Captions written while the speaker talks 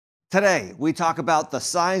Today, we talk about the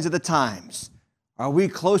signs of the times. Are we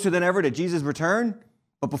closer than ever to Jesus' return?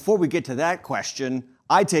 But before we get to that question,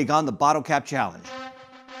 I take on the Bottle Cap Challenge.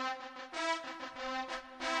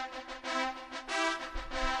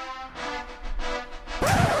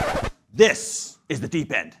 This is the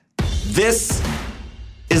Deep End. This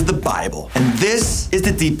is the Bible, and this is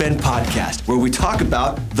the Deep End Podcast, where we talk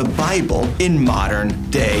about the Bible in modern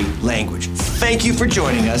day language. Thank you for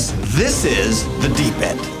joining us. This is the Deep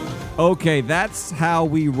End. Okay, that's how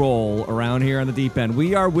we roll around here on the Deep End.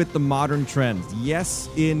 We are with the modern trends. Yes,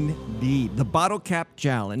 indeed. The Bottle Cap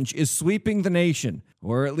Challenge is sweeping the nation,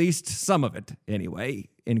 or at least some of it anyway,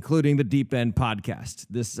 including the Deep End Podcast.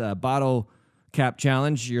 This Bottle Cap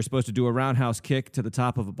Challenge, you're supposed to do a roundhouse kick to the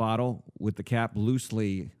top of a bottle with the cap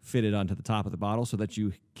loosely fitted onto the top of the bottle so that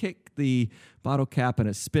you kick the bottle cap and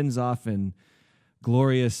it spins off in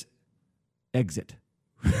glorious exit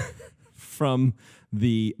from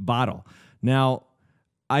the bottle. Now,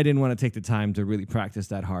 I didn't want to take the time to really practice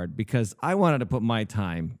that hard because I wanted to put my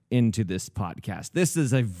time into this podcast. This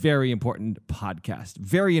is a very important podcast,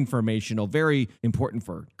 very informational, very important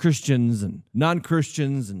for Christians and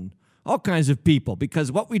non-Christians and all kinds of people, because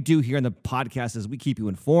what we do here in the podcast is we keep you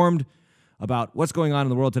informed about what's going on in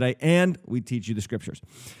the world today, and we teach you the scriptures.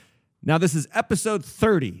 Now, this is episode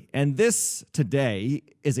 30, and this today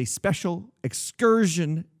is a special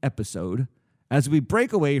excursion episode as we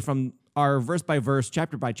break away from our verse-by-verse,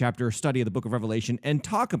 chapter-by-chapter study of the book of Revelation and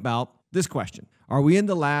talk about this question. Are we in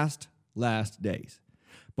the last days?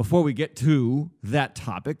 Before we get to that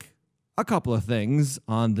topic, a couple of things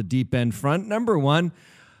on the Deep End front. Number one,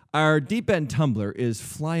 our Deep End tumbler is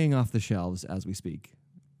flying off the shelves as we speak.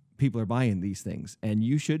 People are buying these things, and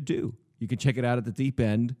you should too. You can check it out at the Deep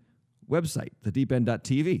End website,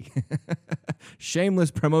 thedeepend.tv.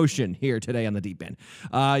 Shameless promotion here today on the Deep End.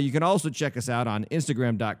 You can also check us out on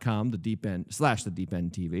Instagram.com,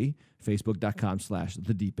 /thedeependtv,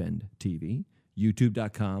 Facebook.com/thedeependtv,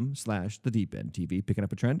 YouTube.com/thedeependtv. Picking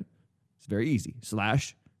up a trend? It's very easy.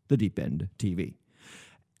 /thedeependtv.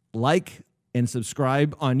 Like and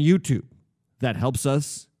subscribe on YouTube. That helps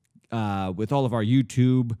us with all of our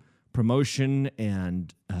YouTube promotion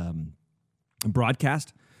and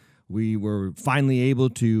broadcast. We were finally able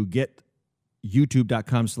to get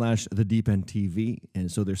youtube.com/thedeependtv. And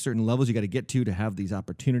so there's certain levels you got to get to have these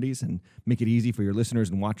opportunities and make it easy for your listeners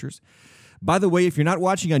and watchers. By the way, if you're not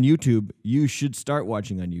watching on YouTube, you should start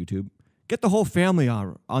watching on YouTube. Get the whole family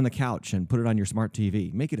on the couch and put it on your smart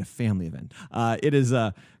TV. Make it a family event. It is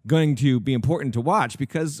going to be important to watch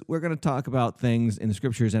because we're going to talk about things in the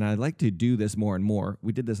scriptures, and I'd like to do this more and more.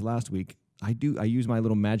 We did this last week. I use my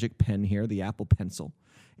little magic pen here, the Apple Pencil,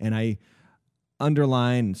 and I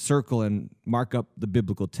underline, circle, and mark up the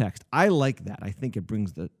biblical text. I like that. I think it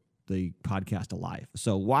brings the podcast alive.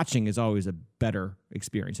 So watching is always a better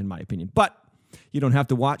experience, in my opinion. But you don't have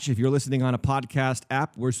to watch if you're listening on a podcast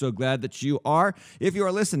app. We're so glad that you are. If you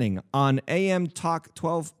are listening on AM Talk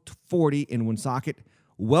 1240 in Woonsocket,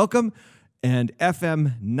 welcome. And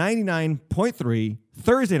FM 99.3,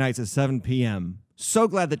 Thursday nights at 7 p.m. So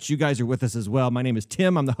glad that you guys are with us as well. My name is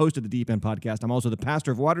Tim. I'm the host of the Deep End Podcast. I'm also the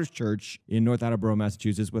pastor of Waters Church in North Attleboro,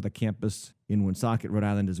 Massachusetts, with a campus in Woonsocket, Rhode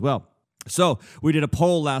Island as well. So we did a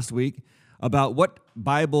poll last week about what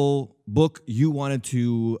Bible book you wanted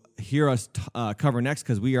to hear us cover next,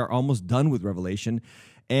 because we are almost done with Revelation.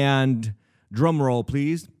 And drum roll,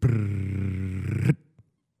 please. The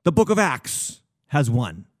book of Acts has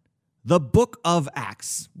won. The book of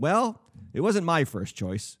Acts. Well, it wasn't my first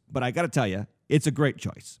choice, but I got to tell you, it's a great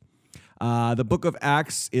choice. The book of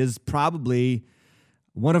Acts is probably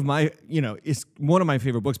one of my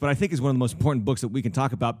favorite books, but I think is one of the most important books that we can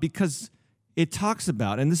talk about because it talks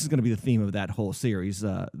about, and this is going to be the theme of that whole series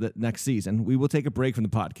the next season. We will take a break from the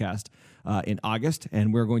podcast in August,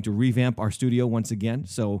 and we're going to revamp our studio once again.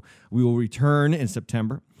 So we will return in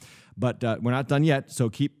September, but we're not done yet. So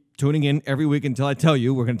keep tuning in every week until I tell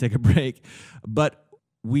you we're going to take a break. But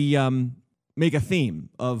we make a theme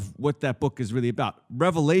of what that book is really about.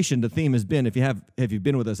 Revelation, the theme has been, if you've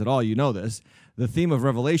been with us at all, you know this. The theme of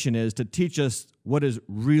Revelation is to teach us what is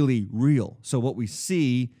really real. So what we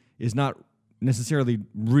see is not necessarily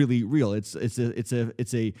really real. It's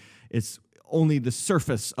only the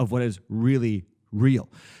surface of what is really real.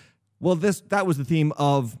 Well, that was the theme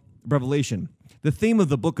of Revelation. The theme of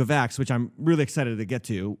the book of Acts, which I'm really excited to get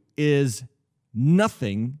to, is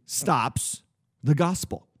nothing stops the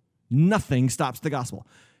gospel. Nothing stops the gospel.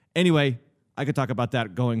 Anyway, I could talk about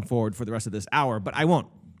that going forward for the rest of this hour, but I won't.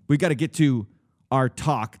 We got to get to our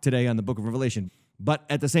talk today on the book of Revelation. But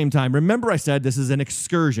at the same time, remember I said this is an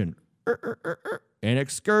excursion. an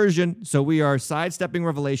excursion. So we are sidestepping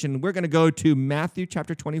Revelation. We're going to go to Matthew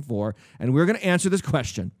chapter 24, and we're going to answer this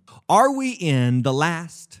question. Are we in the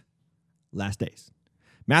last days?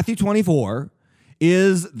 Matthew 24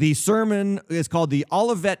 is the sermon, it's called the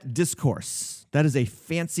Olivet Discourse. That is a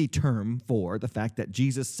fancy term for the fact that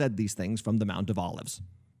Jesus said these things from the Mount of Olives,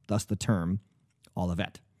 thus the term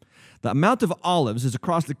Olivet. The Mount of Olives is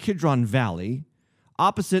across the Kidron Valley,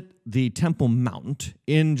 opposite the Temple Mount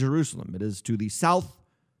in Jerusalem. It is to the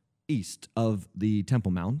southeast of the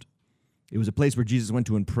Temple Mount. It was a place where Jesus went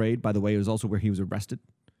to and prayed. By the way, it was also where he was arrested.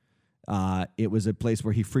 It was a place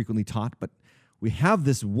where he frequently taught, but we have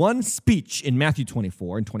this one speech in Matthew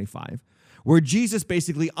 24 and 25 where Jesus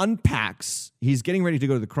basically unpacks. He's getting ready to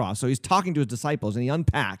go to the cross, so he's talking to his disciples, and he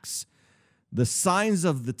unpacks the signs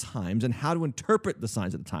of the times and how to interpret the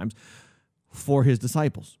signs of the times for his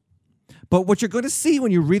disciples. But what you're going to see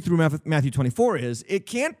when you read through Matthew 24 is it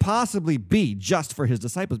can't possibly be just for his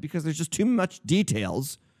disciples because there's just too much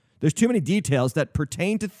details. There's too many details that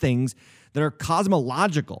pertain to things that are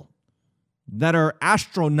cosmological, that are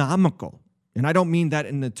astronomical. And I don't mean that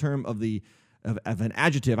in the term of an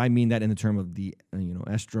adjective. I mean that in the term of the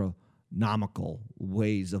astronomical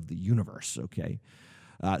ways of the universe. Okay,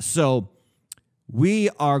 so we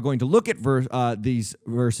are going to look at these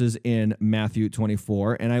verses in Matthew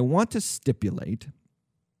 24, and I want to stipulate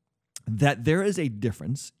that there is a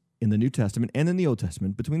difference in the New Testament and in the Old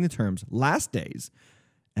Testament between the terms last days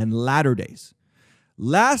and latter days.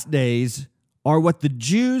 Last days are what the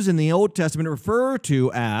Jews in the Old Testament refer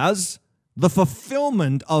to as the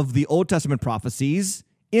fulfillment of the Old Testament prophecies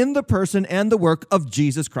in the person and the work of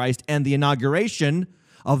Jesus Christ and the inauguration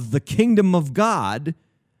of the kingdom of God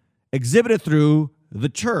exhibited through the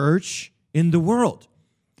church in the world.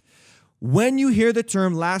 When you hear the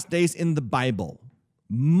term last days in the Bible,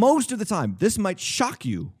 most of the time, this might shock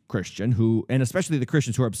you, Christian, and especially the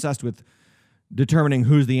Christians who are obsessed with determining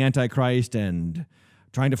who's the Antichrist and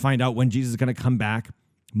trying to find out when Jesus is going to come back.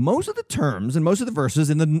 Most of the terms and most of the verses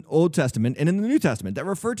in the Old Testament and in the New Testament that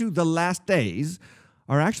refer to the last days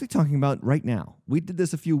are actually talking about right now. We did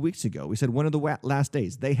this a few weeks ago. We said one of the last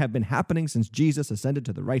days. They have been happening since Jesus ascended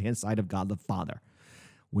to the right-hand side of God the Father.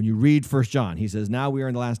 When you read 1 John, he says, now we are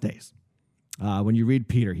in the last days. When you read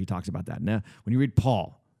Peter, he talks about that. Now, when you read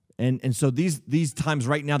Paul, and so these times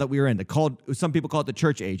right now that we are in, some people call it the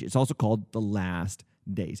church age. It's also called the last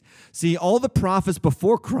days. See, all the prophets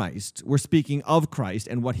before Christ were speaking of Christ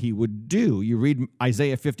and what he would do. You read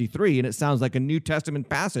Isaiah 53, and it sounds like a New Testament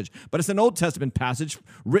passage, but it's an Old Testament passage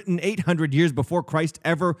written 800 years before Christ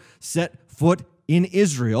ever set foot in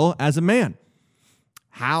Israel as a man.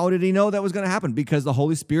 How did he know that was going to happen? Because the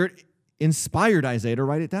Holy Spirit inspired Isaiah to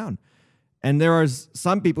write it down. And there are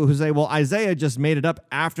some people who say, well, Isaiah just made it up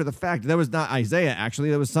after the fact. That was not Isaiah, actually.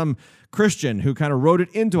 There was some Christian who kind of wrote it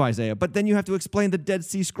into Isaiah. But then you have to explain the Dead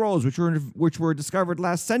Sea Scrolls, which were discovered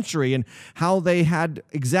last century, and how they had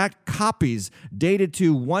exact copies dated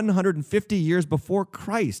to 150 years before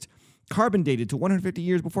Christ, carbon dated to 150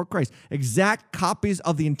 years before Christ, exact copies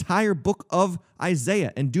of the entire book of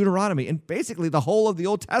Isaiah and Deuteronomy, and basically the whole of the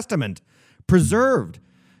Old Testament preserved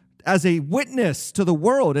as a witness to the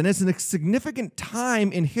world. And it's a significant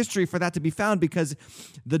time in history for that to be found because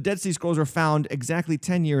the Dead Sea Scrolls are found exactly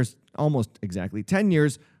 10 years, almost exactly 10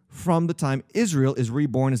 years from the time Israel is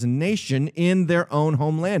reborn as a nation in their own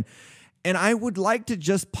homeland. And I would like to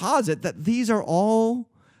just posit that these are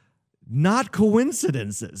all not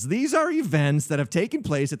coincidences. These are events that have taken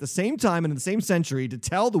place at the same time and in the same century to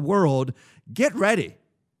tell the world, get ready.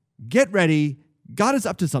 Get ready. God is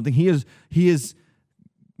up to something. He is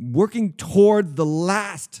working toward the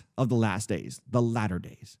last of the last days, the latter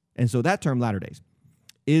days. And so that term, latter days,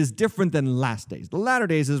 is different than last days. The latter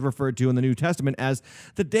days is referred to in the New Testament as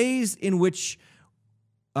the days in which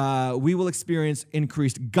we will experience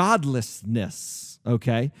increased godlessness,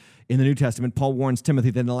 okay? In the New Testament, Paul warns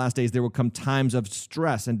Timothy that in the last days there will come times of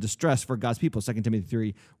stress and distress for God's people. 2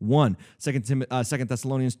 Timothy 3:1. 2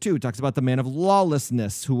 Thessalonians 2 talks about the man of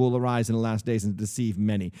lawlessness who will arise in the last days and deceive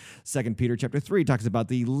many. 2 Peter chapter 3 talks about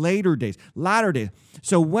the latter days.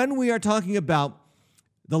 So when we are talking about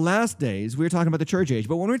the last days, we're talking about the church age.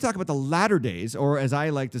 But when we talk about the latter days, or as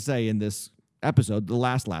I like to say in this episode, the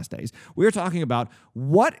last days, we're talking about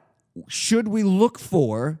what should we look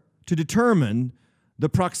for to determine the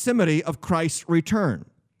proximity of Christ's return.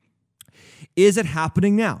 Is it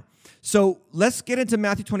happening now? So let's get into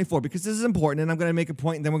Matthew 24 because this is important, and I'm going to make a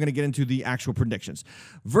point, and then we're going to get into the actual predictions.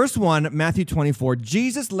 Verse 1, Matthew 24,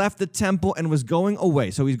 Jesus left the temple and was going away.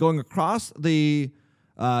 So he's going across the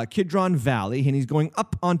Kidron Valley, and he's going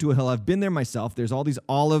up onto a hill. I've been there myself. There's all these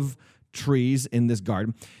olive trees in this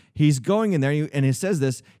garden. He's going in there, and it says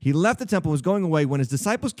this, he left the temple, was going away when his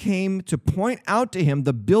disciples came to point out to him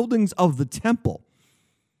the buildings of the temple.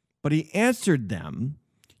 But he answered them,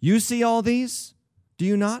 you see all these? Do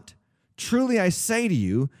you not? Truly I say to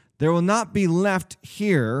you, there will not be left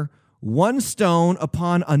here one stone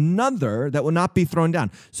upon another that will not be thrown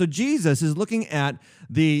down. So Jesus is looking at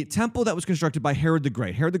the temple that was constructed by Herod the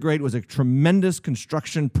Great. Herod the Great was a tremendous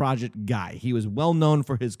construction project guy. He was well known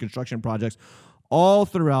for his construction projects all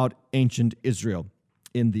throughout ancient Israel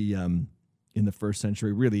in the first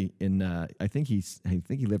century. Really, I think he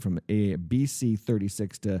lived from BC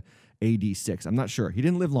 36 to AD 6. I'm not sure. He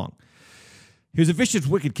didn't live long. He was a vicious,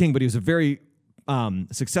 wicked king, but he was a very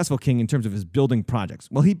successful king in terms of his building projects.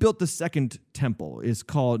 Well, he built the second temple. It's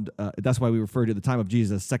called, that's why we refer to the time of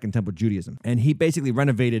Jesus as Second Temple Judaism. And he basically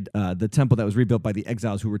renovated the temple that was rebuilt by the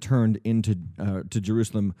exiles who returned into to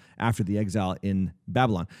Jerusalem after the exile in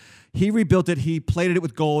Babylon. He rebuilt it. He plated it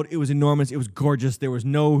with gold. It was enormous. It was gorgeous. There was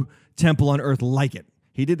no temple on earth like it.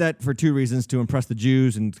 He did that for two reasons, to impress the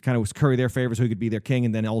Jews and kind of curry their favor so he could be their king,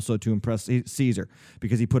 and then also to impress Caesar,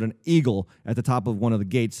 because he put an eagle at the top of one of the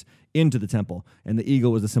gates into the temple, and the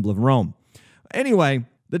eagle was the symbol of Rome. Anyway,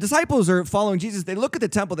 the disciples are following Jesus. They look at the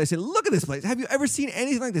temple. They say, look at this place. Have you ever seen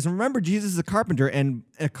anything like this? And remember, Jesus is a carpenter, and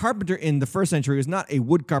a carpenter in the first century was not a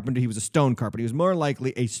wood carpenter. He was a stone carpenter. He was more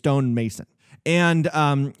likely a stone mason. And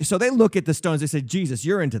so they look at the stones. They say, Jesus,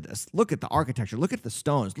 you're into this. Look at the architecture. Look at the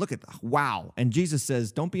stones. Look at the, wow. And Jesus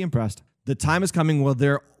says, don't be impressed. The time is coming where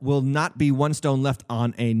there will not be one stone left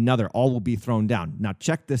on another. All will be thrown down. Now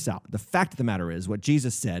check this out. The fact of the matter is what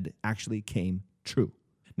Jesus said actually came true.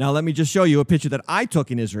 Now let me just show you a picture that I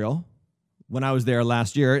took in Israel when I was there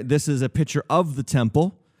last year. This is a picture of the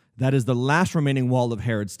temple. That is the last remaining wall of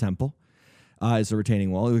Herod's temple. It's a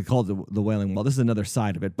retaining wall. We call it the Wailing Wall. This is another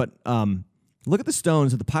side of it. But look at the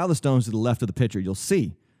stones, at the pile of stones to the left of the picture. You'll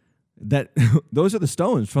see that those are the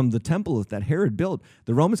stones from the temple that Herod built.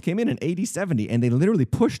 The Romans came in AD 70, and they literally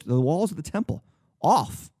pushed the walls of the temple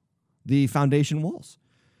off the foundation walls.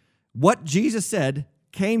 What Jesus said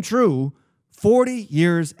came true 40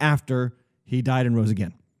 years after he died and rose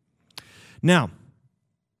again. Now,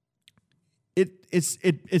 it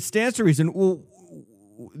stands to reason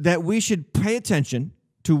that we should pay attention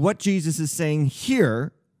to what Jesus is saying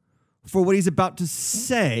here for what he's about to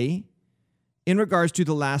say in regards to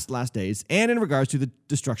the last days and in regards to the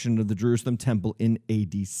destruction of the Jerusalem temple in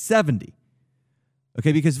AD 70.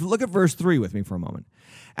 Okay, because look at verse 3 with me for a moment.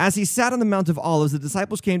 As he sat on the Mount of Olives, the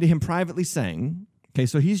disciples came to him privately saying, okay,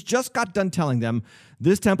 so he's just got done telling them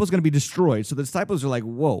this temple is going to be destroyed. So the disciples are like,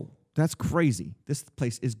 whoa, that's crazy. This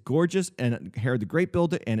place is gorgeous, and Herod the Great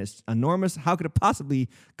built it, and it's enormous. How could it possibly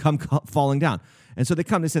come falling down? And so they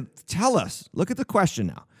come, they said, tell us, look at the question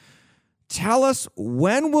now. Tell us,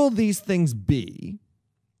 when will these things be,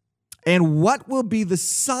 and what will be the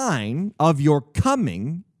sign of your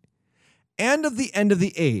coming and of the end of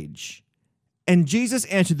the age? And Jesus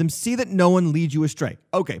answered them, see that no one leads you astray.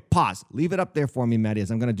 Okay, pause. Leave it up there for me, Maddie,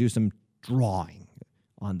 as I'm going to do some drawing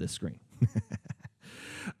on this screen.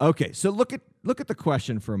 Okay, so look at the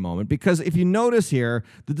question for a moment, because if you notice here,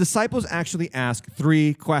 the disciples actually ask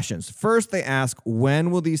three questions. First, they ask,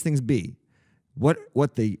 when will these things be? What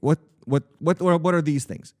are these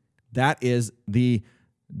things? That is the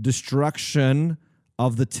destruction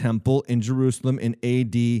of the temple in Jerusalem in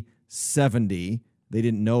AD 70. They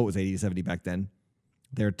didn't know it was AD 70 back then.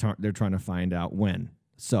 They're trying to find out when.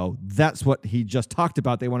 So that's what he just talked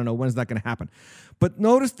about. They want to know, when's that going to happen? But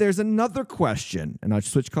notice there's another question, and I'll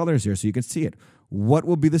switch colors here so you can see it. What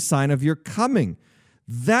will be the sign of your coming?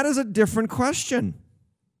 That is a different question.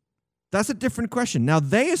 That's a different question. Now,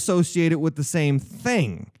 they associate it with the same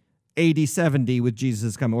thing, AD 70 with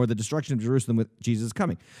Jesus coming, or the destruction of Jerusalem with Jesus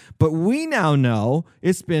coming. But we now know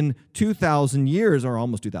it's been 2,000 years, or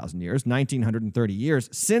almost 2,000 years, 1,930 years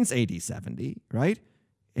since AD 70, right?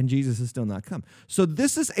 And Jesus has still not come. So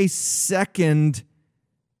this is a second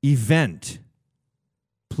event.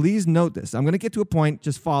 Please note this. I'm going to get to a point.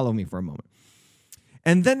 Just follow me for a moment.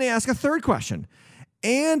 And then they ask a third question.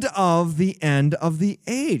 And of the end of the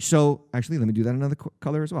age. So actually, let me do that in another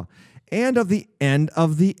color as well. And of the end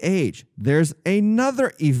of the age. There's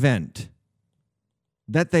another event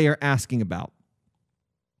that they are asking about.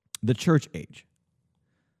 The church age.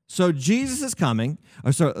 So Jesus is coming.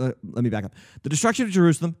 Let me back up. The destruction of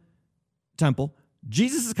Jerusalem temple.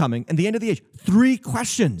 Jesus is coming. And the end of the age. Three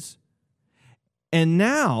questions. And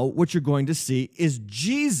now what you're going to see is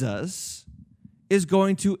Jesus is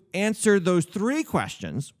going to answer those three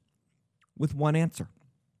questions with one answer.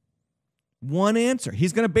 One answer.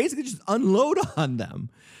 He's going to basically just unload on them.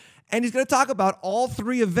 And he's going to talk about all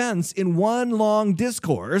three events in one long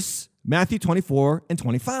discourse, Matthew 24 and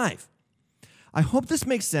 25. I hope this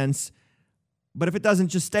makes sense, but if it doesn't,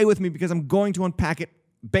 just stay with me because I'm going to unpack it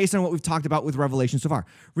based on what we've talked about with Revelation so far.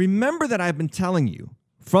 Remember that I've been telling you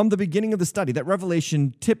from the beginning of the study that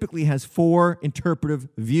Revelation typically has four interpretive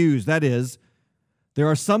views. That is, there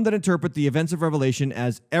are some that interpret the events of Revelation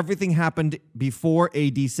as everything happened before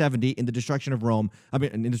AD 70 in the destruction of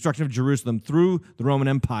in the destruction of Jerusalem through the Roman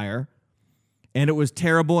Empire. And it was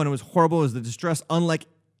terrible and it was horrible. It was the distress unlike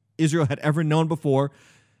Israel had ever known before.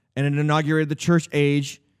 And it inaugurated the church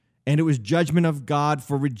age. And it was judgment of God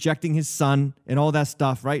for rejecting his son and all that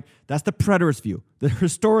stuff, right? That's the preterist view. The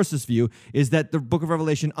historicist view is that the book of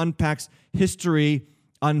Revelation unpacks history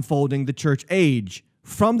unfolding the church age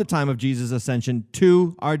from the time of Jesus' ascension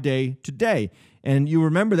to our day today. And you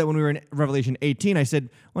remember that when we were in Revelation 18, I said,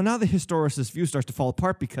 well, now the historicist view starts to fall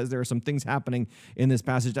apart because there are some things happening in this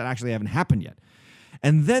passage that actually haven't happened yet.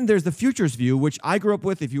 And then there's the futurist view, which I grew up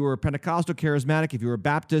with. If you were a Pentecostal, charismatic, if you were a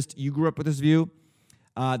Baptist, you grew up with this view.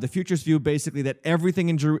 The futurist view, basically, that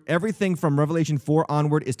everything from Revelation 4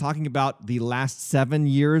 onward is talking about the last 7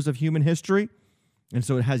 years of human history. And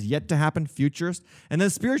so it has yet to happen, futurist. And then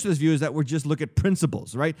spiritualist view is that we just look at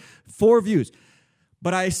principles, right? 4 views.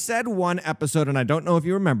 But I said one episode, and I don't know if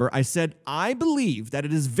you remember, I said, I believe that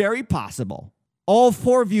it is very possible all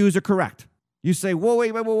 4 views are correct. You say,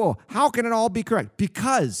 whoa. How can it all be correct?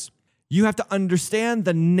 Because you have to understand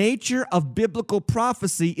the nature of biblical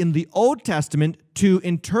prophecy in the Old Testament to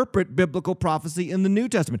interpret biblical prophecy in the New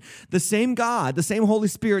Testament. The same God, the same Holy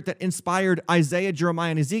Spirit that inspired Isaiah,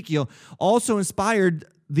 Jeremiah, and Ezekiel also inspired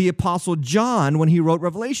the Apostle John when he wrote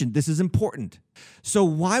Revelation. This is important. So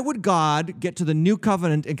why would God get to the New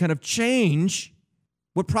Covenant and kind of change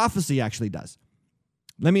what prophecy actually does?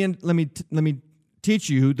 Let me teach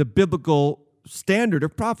you the biblical standard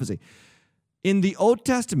of prophecy. In the Old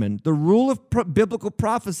Testament, the rule of biblical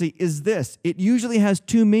prophecy is this. It usually has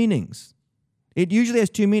 2 meanings. It usually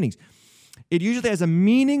has a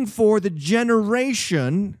meaning for the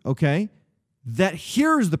generation, okay, that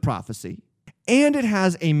hears the prophecy, and it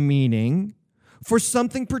has a meaning for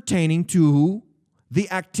something pertaining to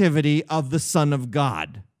the activity of the Son of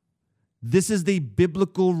God. This is the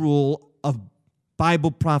biblical rule of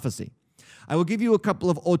Bible prophecy. I will give you a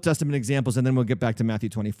couple of Old Testament examples, and then we'll get back to Matthew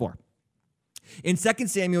 24. In 2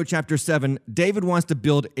 Samuel chapter 7, David wants to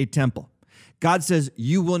build a temple. God says,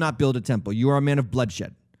 you will not build a temple. You are a man of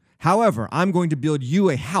bloodshed. However, I'm going to build you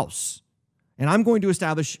a house, and I'm going to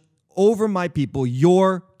establish over my people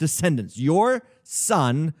your descendants. Your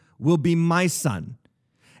son will be my son,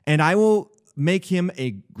 and I will make him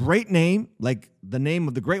a great name, like the name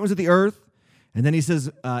of the great ones of the earth. And then he says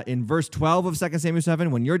in verse 12 of 2 Samuel 7,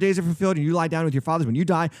 when your days are fulfilled and you lie down with your fathers, when you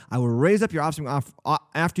die, I will raise up your offspring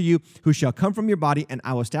after you, who shall come from your body, and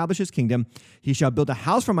I will establish his kingdom. He shall build a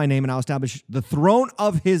house for my name, and I will establish the throne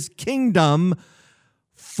of his kingdom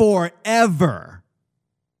forever.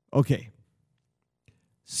 Okay.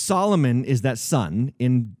 Solomon is that son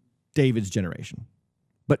in David's generation,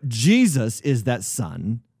 but Jesus is that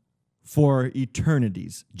son for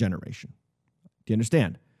eternity's generation. Do you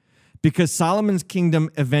understand? Because Solomon's kingdom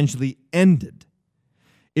eventually ended.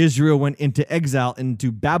 Israel went into exile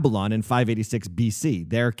into Babylon in 586 BC.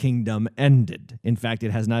 Their kingdom ended. In fact, it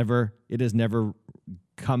has never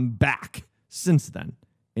come back since then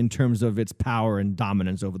in terms of its power and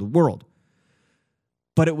dominance over the world.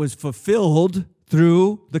 But it was fulfilled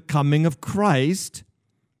through the coming of Christ,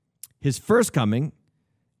 his first coming,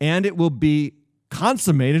 and it will be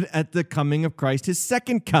consummated at the coming of Christ, his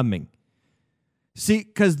second coming. See,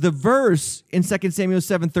 because the verse in 2 Samuel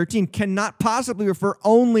 7:13 cannot possibly refer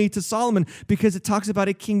only to Solomon because it talks about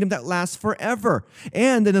a kingdom that lasts forever.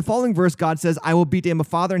 And in the following verse, God says, I will be to him a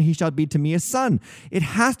father and he shall be to me a son. It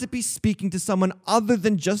has to be speaking to someone other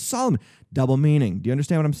than just Solomon. Double meaning. Do you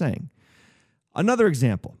understand what I'm saying? Another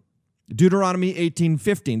example, Deuteronomy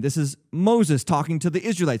 18:15. This is Moses talking to the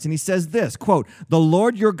Israelites, and he says this, quote, the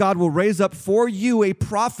Lord your God will raise up for you a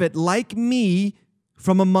prophet like me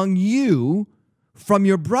from among you, from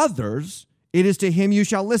your brothers, it is to him you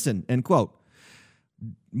shall listen, end quote.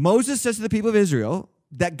 Moses says to the people of Israel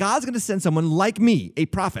that God's going to send someone like me, a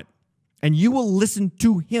prophet, and you will listen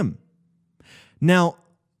to him. Now,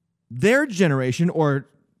 their generation, or,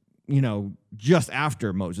 just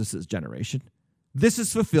after Moses' generation, this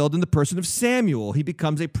is fulfilled in the person of Samuel. He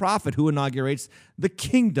becomes a prophet who inaugurates the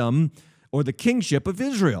kingdom or the kingship of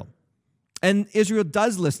Israel. And Israel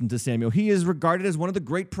does listen to Samuel. He is regarded as one of the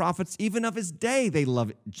great prophets, even of his day. They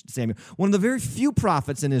love Samuel. One of the very few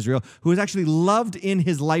prophets in Israel who was actually loved in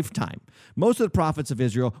his lifetime. Most of the prophets of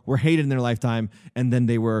Israel were hated in their lifetime, and then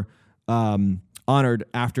they were honored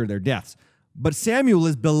after their deaths. But Samuel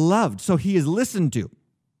is beloved, so he is listened to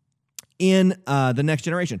in the next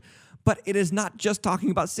generation. But it is not just talking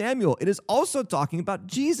about Samuel. It is also talking about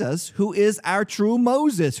Jesus, who is our true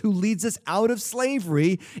Moses, who leads us out of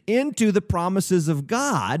slavery into the promises of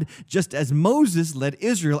God, just as Moses led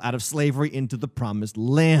Israel out of slavery into the promised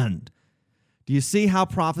land. Do you see how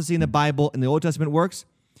prophecy in the Bible in the Old Testament works?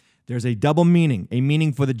 There's a double meaning, a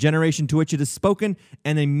meaning for the generation to which it is spoken,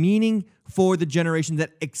 and a meaning for the generation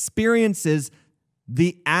that experiences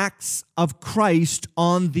the acts of Christ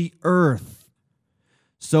on the earth.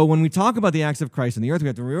 So when we talk about the acts of Christ on the earth, we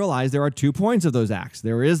have to realize there are 2 points of those acts.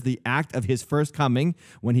 There is the act of his first coming,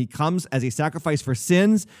 when he comes as a sacrifice for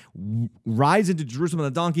sins, rides into Jerusalem on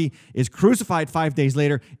a donkey, is crucified 5 days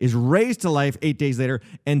later, is raised to life 8 days later,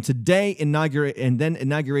 and today inaugurate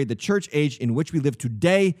the church age in which we live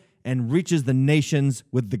today and reaches the nations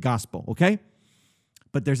with the gospel, okay?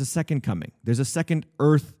 But there's a second coming. There's a second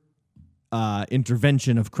earth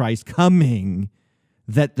intervention of Christ coming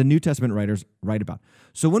that the New Testament writers write about.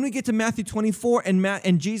 So when we get to Matthew 24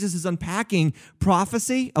 and Jesus is unpacking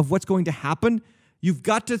prophecy of what's going to happen, you've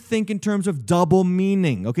got to think in terms of double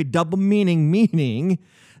meaning. Okay, double meaning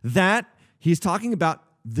that he's talking about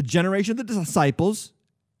the generation of the disciples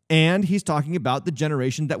and he's talking about the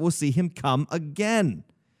generation that will see him come again.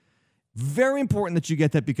 Very important that you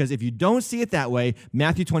get that, because if you don't see it that way,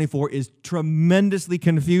 Matthew 24 is tremendously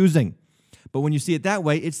confusing. But when you see it that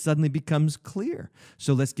way, it suddenly becomes clear.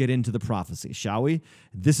 So let's get into the prophecy, shall we?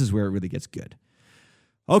 This is where it really gets good.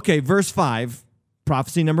 Okay, verse 5,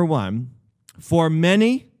 prophecy number 1. For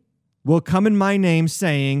many will come in my name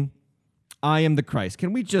saying, I am the Christ.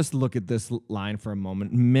 Can we just look at this line for a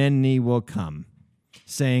moment? Many will come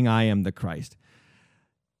saying, I am the Christ.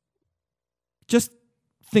 Just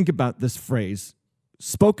think about this phrase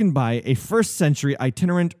spoken by a first century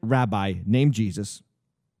itinerant rabbi named Jesus,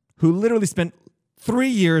 who literally spent 3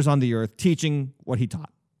 years on the earth teaching what he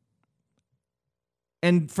taught.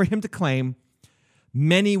 And for him to claim,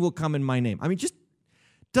 many will come in my name. I mean, just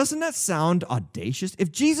doesn't that sound audacious?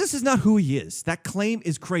 If Jesus is not who he is, that claim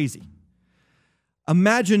is crazy.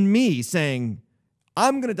 Imagine me saying,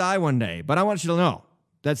 I'm going to die one day, but I want you to know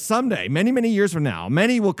that someday, many, many years from now,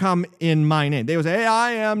 many will come in my name. They will say, hey,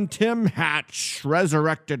 I am Tim Hatch,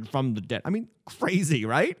 resurrected from the dead. I mean, crazy,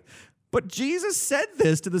 right? But Jesus said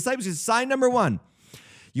this to the disciples. He said, sign number 1.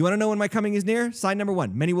 You want to know when my coming is near? Sign number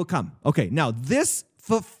 1, many will come. Okay, now this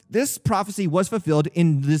prophecy was fulfilled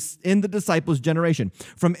in the disciples' generation.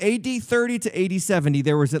 From AD 30 to AD 70,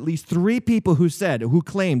 there was at least 3 people who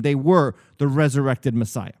claimed they were the resurrected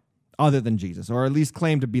Messiah, other than Jesus, or at least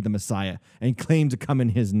claimed to be the Messiah and claimed to come in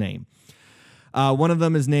his name. One of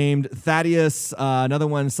them is named Thaddeus, another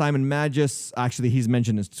one, Simon Magus. Actually, he's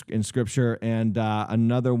mentioned in Scripture, and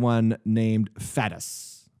another one named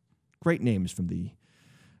Thaddeus. Great names from the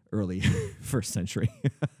early first century.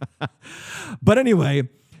 But anyway,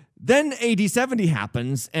 then AD 70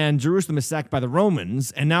 happens, and Jerusalem is sacked by the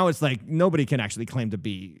Romans, and now it's like nobody can actually claim to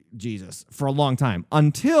be Jesus for a long time,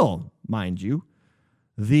 until, mind you,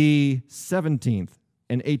 the 17th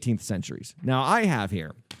and 18th centuries. Now, I have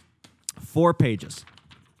here 4 pages.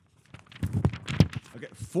 Okay,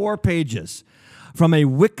 4 pages from a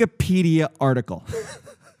Wikipedia article.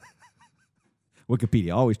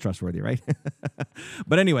 Wikipedia, always trustworthy, right?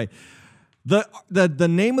 But anyway, the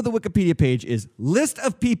name of the Wikipedia page is List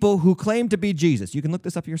of People Who Claim to Be Jesus. You can look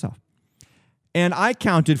this up yourself. And I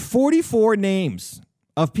counted 44 names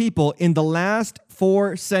of people in the last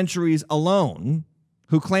 4 centuries alone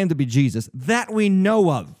who claim to be Jesus that we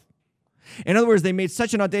know of. In other words, they made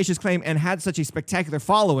such an audacious claim and had such a spectacular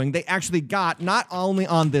following, they actually got not only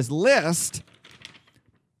on this list,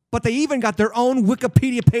 but they even got their own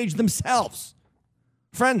Wikipedia page themselves.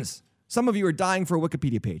 Friends, some of you are dying for a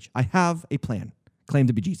Wikipedia page. I have a plan. Claim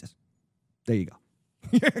to be Jesus. There you go.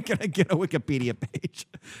 You're going to get a Wikipedia page.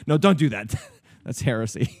 No, don't do that. That's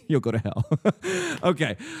heresy. You'll go to hell.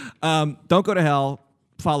 Okay. Don't go to hell.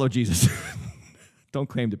 Follow Jesus. Don't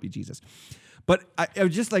claim to be Jesus. But I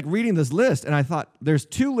was just like reading this list, and I thought there's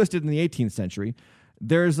 2 listed in the 18th century.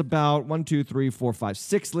 There's about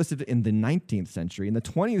 6 listed in the 19th century. In the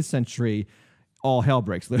 20th century, all hell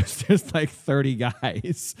breaks loose. There's like 30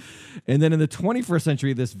 guys. And then in the 21st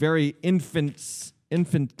century, this very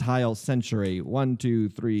infantile century,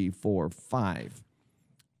 5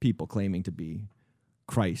 people claiming to be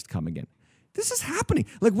Christ come again. This is happening.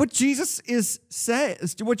 Like what Jesus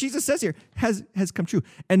says here has come true.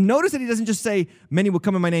 And notice that he doesn't just say, many will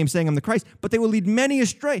come in my name saying I'm the Christ, but they will lead many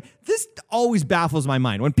astray. This always baffles my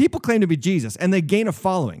mind. When people claim to be Jesus and they gain a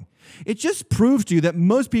following, It just proves to you that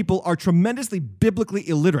most people are tremendously biblically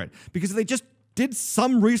illiterate, because if they just did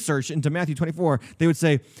some research into Matthew 24, they would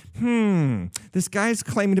say, this guy's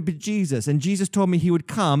claiming to be Jesus, and Jesus told me he would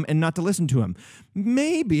come and not to listen to him.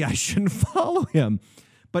 Maybe I shouldn't follow him.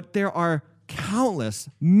 But there are countless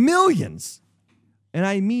millions, and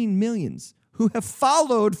I mean millions, who have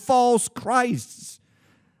followed false Christs.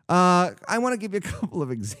 I want to give you a couple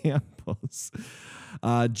of examples.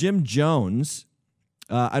 Jim Jones,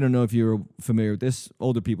 I don't know if you're familiar with this.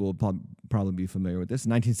 Older people will probably be familiar with this.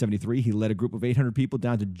 In 1973, he led a group of 800 people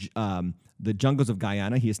down to the jungles of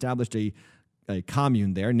Guyana. He established a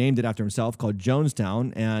commune there, named it after himself, called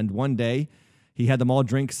Jonestown. And one day, he had them all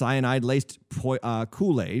drink cyanide-laced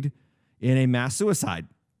Kool-Aid in a mass suicide,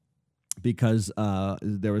 because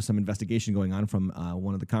there was some investigation going on from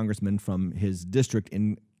one of the congressmen from his district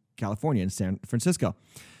in California, in San Francisco.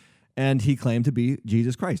 And he claimed to be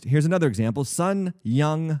Jesus Christ. Here's another example. Sun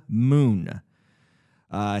Young Moon.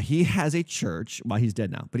 He has a church. Well, he's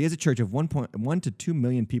dead now, but he has a church of 1.1 to 2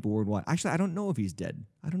 million people worldwide. Actually, I don't know if he's dead.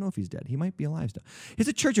 He might be alive still. He has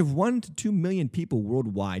a church of 1 to 2 million people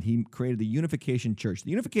worldwide. He created the Unification Church.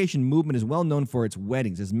 The Unification movement is well known for its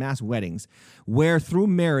weddings, its mass weddings, where through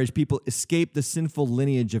marriage, people escape the sinful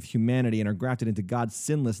lineage of humanity and are grafted into God's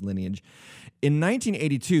sinless lineage. In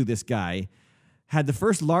 1982, this guy had the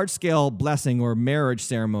first large-scale blessing or marriage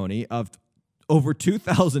ceremony of over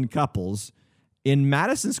 2,000 couples in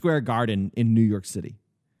Madison Square Garden in New York City.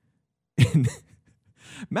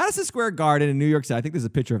 Madison Square Garden in New York City. I think there's a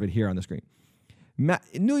picture of it here on the screen.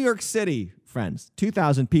 New York City, friends,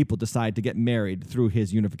 2,000 people decide to get married through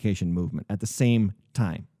his unification movement at the same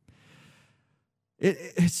time.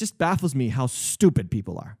 It just baffles me how stupid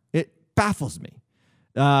people are. It baffles me.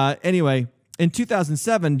 Anyway, in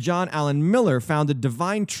 2007, John Allen Miller founded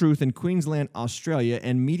Divine Truth in Queensland, Australia,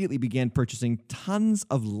 and immediately began purchasing tons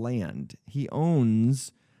of land. He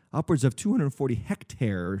owns upwards of 240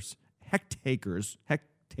 hectares,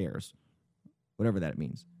 whatever that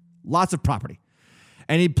means. Lots of property.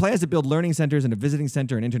 And he plans to build learning centers and a visiting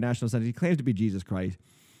center and international centers. He claims to be Jesus Christ.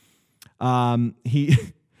 He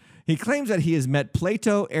claims that he has met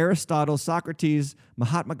Plato, Aristotle, Socrates,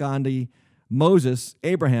 Mahatma Gandhi, Moses,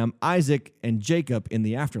 Abraham, Isaac, and Jacob in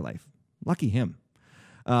the afterlife. Lucky him.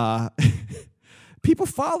 People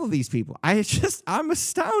follow these people. I'm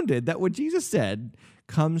astounded that what Jesus said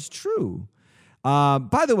comes true.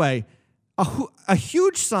 By the way, a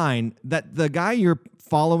huge sign that the guy you're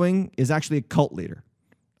following is actually a cult leader.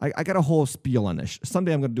 I got a whole spiel on this.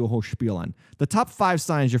 Someday I'm going to do a whole spiel on the top 5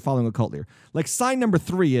 signs you're following a cult leader. Like sign number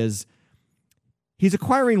 3 is he's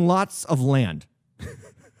acquiring lots of land.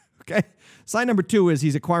 Okay. Sign number 2 is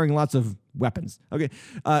he's acquiring lots of weapons. Okay.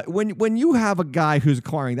 When you have a guy who's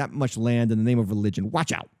acquiring that much land in the name of religion,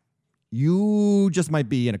 watch out. You just might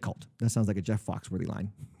be in a cult. That sounds like a Jeff Foxworthy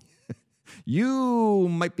line. You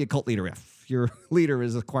might be a cult leader if your leader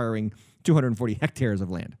is acquiring 240 hectares of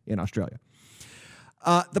land in Australia.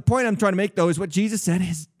 The point I'm trying to make, though, is what Jesus said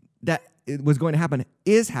is that it was going to happen,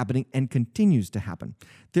 is happening, and continues to happen.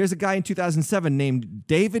 There's a guy in 2007 named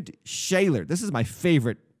David Shaler. This is my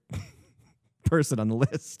favorite person on the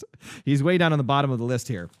list. He's way down on the bottom of the list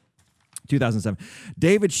here. 2007.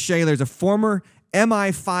 David Shaler is a former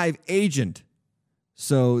MI5 agent.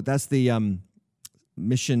 So that's the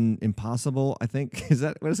Mission Impossible, I think. Is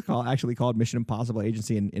that what it's called? Actually called Mission Impossible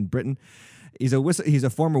agency in Britain. He's a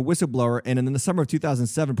former whistleblower, and in the summer of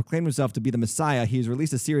 2007 proclaimed himself to be the Messiah. He's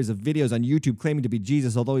released a series of videos on YouTube claiming to be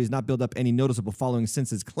Jesus, although he's not built up any noticeable following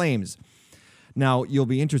since his claims. Now, you'll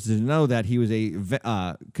be interested to know that he was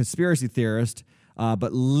a conspiracy theorist,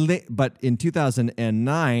 but in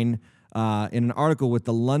 2009, in an article with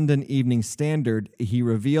the London Evening Standard, he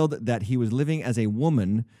revealed that he was living as a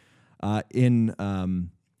woman in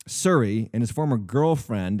Surrey, and his former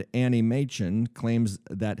girlfriend, Annie Machen, claims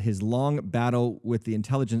that his long battle with the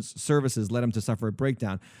intelligence services led him to suffer a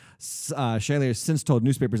breakdown. Shaler has since told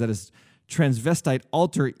newspapers that his transvestite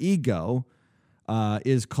alter ego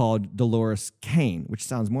is called Dolores Kane, which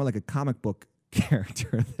sounds more like a comic book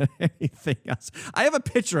character than anything else. I have a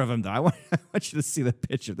picture of him, though. I want you to see the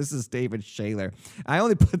picture. This is David Shaler. I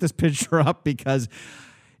only put this picture up because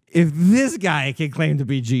if this guy can claim to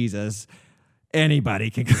be Jesus, anybody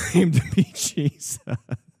can claim to be Jesus.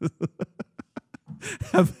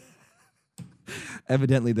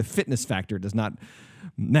 Evidently, the fitness factor does not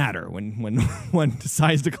matter when one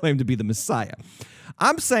decides to claim to be the Messiah.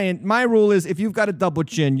 I'm saying my rule is if you've got a double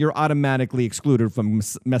chin, you're automatically excluded from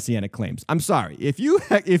messianic claims. I'm sorry. If you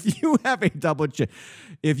have a double chin,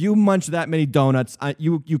 if you munch that many donuts,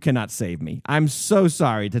 you cannot save me. I'm so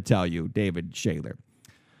sorry to tell you, David Shaler.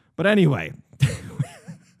 But anyway,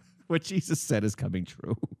 what Jesus said is coming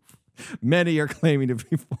true. Many are claiming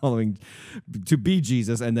to be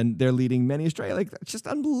Jesus, and then they're leading many astray. Like, it's just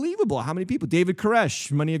unbelievable how many people. David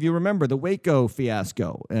Koresh, many of you remember the Waco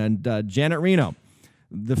fiasco, and Janet Reno,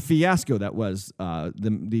 the fiasco that was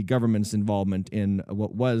the government's involvement in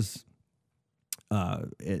what was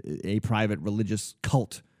a private religious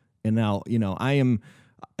cult. And now, I am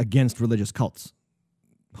against religious cults.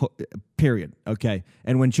 Period. Okay.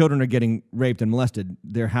 And when children are getting raped and molested,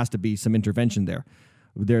 there has to be some intervention there.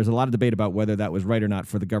 There's a lot of debate about whether that was right or not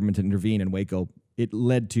for the government to intervene in Waco. It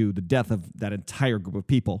led to the death of that entire group of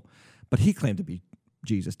people. But he claimed to be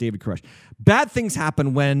Jesus, David Koresh. Bad things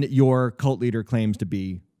happen when your cult leader claims to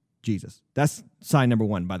be Jesus. That's sign number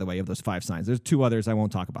 1, by the way, of those 5 signs. There's 2 others. I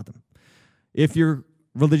won't talk about them. If your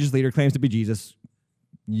religious leader claims to be Jesus,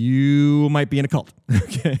 you might be in a cult.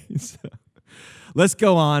 Okay. So let's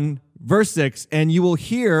go on. Verse 6, and you will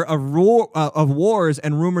hear a roar of wars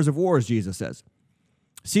and rumors of wars, Jesus says.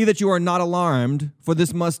 See that you are not alarmed, for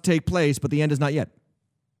this must take place, but the end is not yet.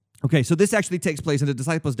 Okay, so this actually takes place in the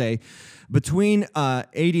disciples' day. Between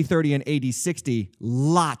AD 30 and AD 60,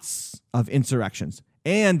 lots of insurrections.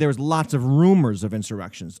 And there's lots of rumors of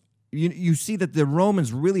insurrections. You see that the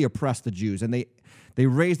Romans really oppressed the Jews, and they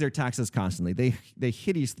raised their taxes constantly. They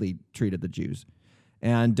hideously treated the Jews.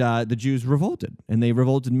 And the Jews revolted, and they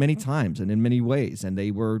revolted many times and in many ways, and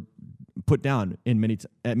they were put down at many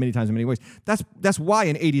times in many ways. That's why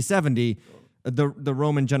in AD 70, the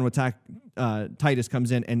Roman general Titus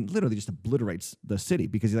comes in and literally just obliterates the city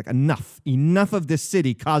because he's like, enough of this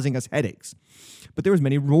city causing us headaches. But there was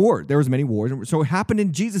many wars. So it happened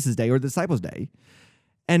in Jesus' day or the disciples' day,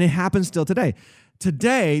 and it happens still today.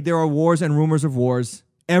 Today, there are wars and rumors of wars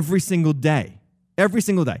every single day. Every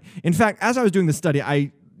single day. In fact, as I was doing this study,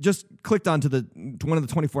 I just clicked onto one of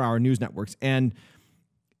the 24-hour news networks, and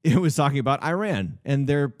it was talking about Iran and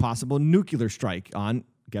their possible nuclear strike on,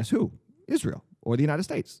 guess who? Israel or the United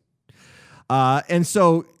States. And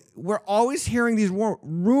so we're always hearing these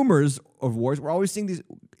rumors of wars. We're always seeing these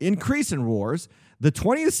increase in wars. The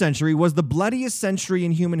 20th century was the bloodiest century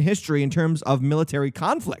in human history in terms of military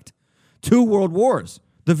conflict. 2 world wars,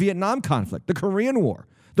 the Vietnam conflict, the Korean War,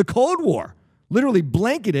 the Cold War, literally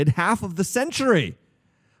blanketed half of the century.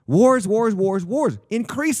 Wars,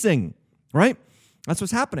 increasing, right? That's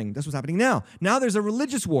what's happening. That's what's happening now. Now there's a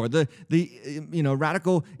religious war. The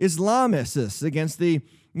radical Islamists against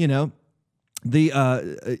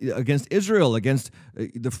against Israel, against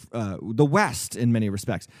the West in many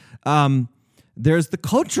respects. There's the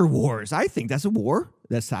culture wars. I think that's a war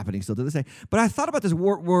that's happening still to this day. But I thought about this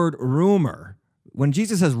word rumor. When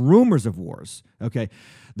Jesus says rumors of wars, okay,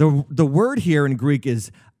 the word here in Greek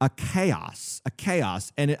is a chaos,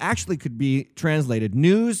 and it actually could be translated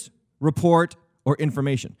news, report, or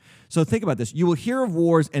information. So think about this. You will hear of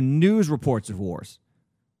wars and news reports of wars.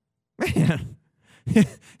 Man,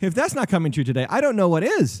 if that's not coming true today, I don't know what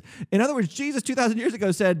is. In other words, Jesus 2,000 years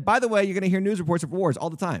ago said, by the way, you're going to hear news reports of wars all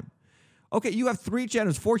the time. Okay, you have 3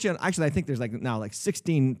 channels, 4 channels. Actually, I think there's now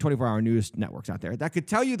 16 24-hour news networks out there that could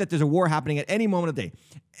tell you that there's a war happening at any moment of the day.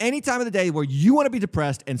 Any time of the day where you want to be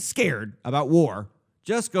depressed and scared about war,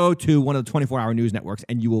 just go to one of the 24-hour news networks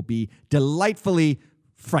and you will be delightfully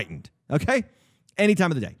frightened, okay? Any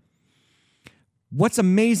time of the day. What's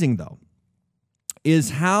amazing, though,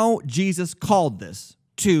 is how Jesus called this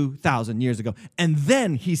 2,000 years ago. And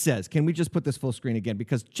then he says, can we just put this full screen again?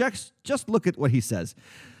 Because just look at what he says.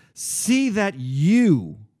 See that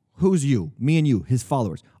you, who's you? Me and you, his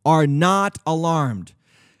followers, are not alarmed.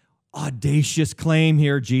 Audacious claim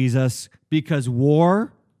here, Jesus, because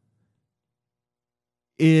war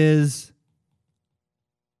is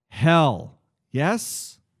hell.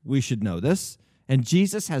 Yes, we should know this. And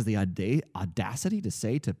Jesus has the audacity to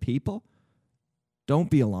say to people, don't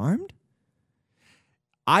be alarmed.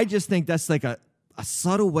 I just think that's like a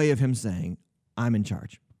subtle way of him saying, I'm in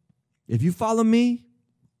charge. If you follow me,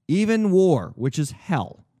 even war, which is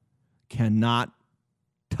hell, cannot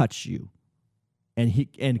touch you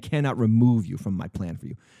and cannot remove you from my plan for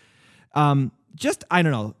you. Just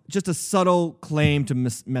a subtle claim to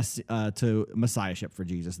messiahship for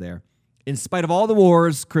Jesus there. In spite of all the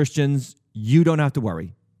wars, Christians, you don't have to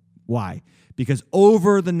worry. Why? Because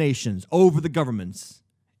over the nations, over the governments,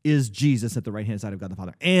 is Jesus at the right-hand side of God the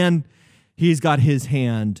Father. And he's got his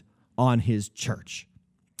hand on his church.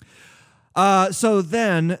 So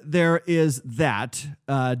then there is that.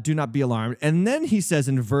 Do not be alarmed. And then he says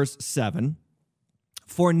in verse 7,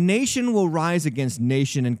 for nation will rise against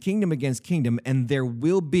nation and kingdom against kingdom, and there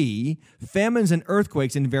will be famines and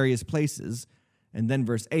earthquakes in various places. And then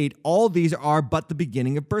verse 8, all these are but the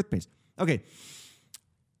beginning of birth pains. Okay.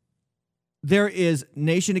 there is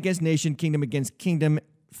nation against nation, kingdom against kingdom,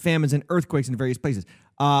 famines and earthquakes in various places.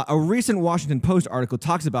 A recent Washington Post article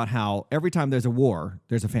talks about how every time there's a war,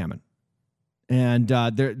 there's a famine. And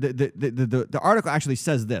the article actually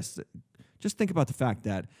says this. Just think about the fact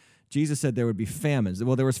that Jesus said there would be famines.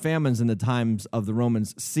 Well, there was famines in the times of the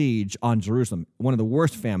Romans' siege on Jerusalem, one of the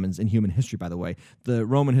worst famines in human history, by the way. The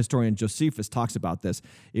Roman historian Josephus talks about this.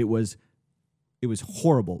 It was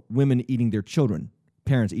horrible. Women eating their children,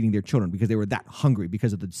 parents eating their children because they were that hungry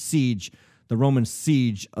because of the siege, the Roman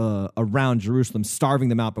siege around Jerusalem, starving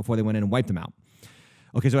them out before they went in and wiped them out.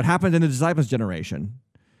 Okay, so it happened in the disciples' generation.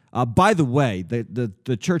 By the way,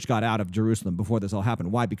 the church got out of Jerusalem before this all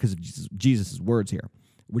happened. Why? Because of Jesus' words here,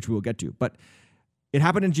 which we will get to. But it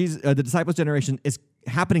happened in the disciples' generation. It's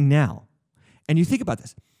happening now. And you think about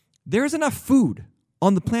this. There's enough food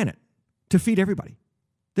on the planet to feed everybody.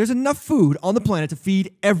 There's enough food on the planet to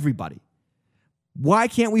feed everybody. Why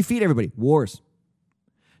can't we feed everybody? Wars.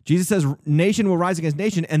 Jesus says nation will rise against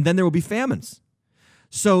nation, and then there will be famines.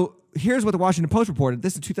 So here's what the Washington Post reported.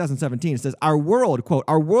 This is 2017. It says, our world, quote,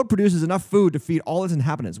 our world produces enough food to feed all its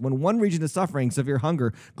inhabitants. When one region is suffering severe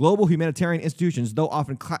hunger, global humanitarian institutions, though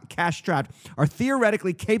often cash-strapped, are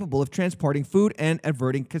theoretically capable of transporting food and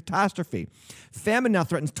averting catastrophe. Famine now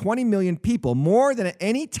threatens 20 million people, more than at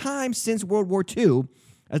any time since World War II,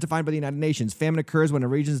 as defined by the United Nations. Famine occurs when a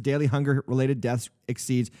region's daily hunger-related deaths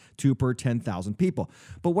exceeds 2 per 10,000 people.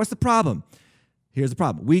 But what's the problem? Here's the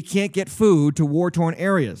problem. We can't get food to war-torn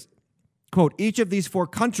areas. Quote, each of these 4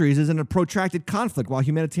 countries is in a protracted conflict. While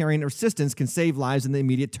humanitarian assistance can save lives in the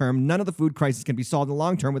immediate term, none of the food crisis can be solved in the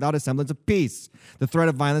long term without a semblance of peace. The threat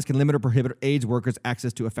of violence can limit or prohibit AIDS workers'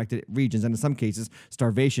 access to affected regions, and in some cases,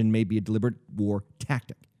 starvation may be a deliberate war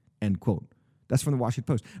tactic, end quote. That's from the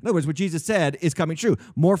Washington Post. In other words, what Jesus said is coming true.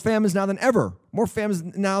 More famines now than ever. More famines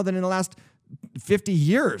now than in the last 50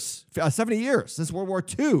 years, 70 years, since World War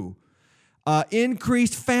II.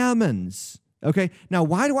 Increased famines. Okay, now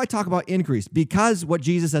why do I talk about increase? Because what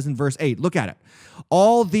Jesus says in verse 8, look at it.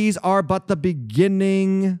 All these are but the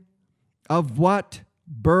beginning of what?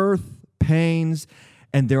 Birth pains.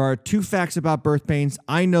 And there are 2 facts about birth pains.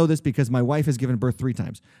 I know this because my wife has given birth 3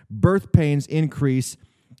 times. Birth pains increase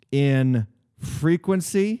in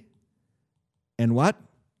frequency and what?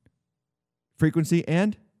 Frequency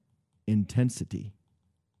and intensity.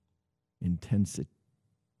 Intensity.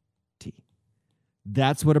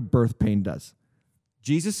 That's what a birth pain does.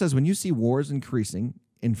 Jesus says when you see wars increasing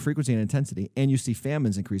in frequency and intensity, and you see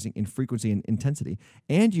famines increasing in frequency and intensity,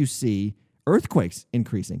 and you see earthquakes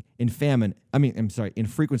increasing in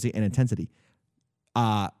frequency and intensity,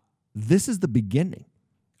 this is the beginning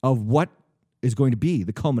of what is going to be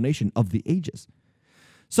the culmination of the ages.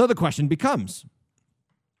 So the question becomes,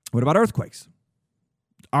 what about earthquakes?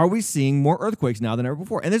 Are we seeing more earthquakes now than ever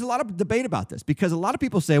before? And there's a lot of debate about this because a lot of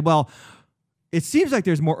people say, well, it seems like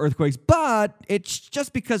there's more earthquakes, but it's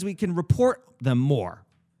just because we can report them more.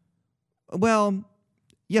 Well,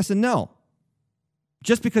 yes and no.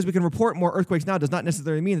 Just because we can report more earthquakes now does not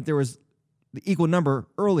necessarily mean that there was the equal number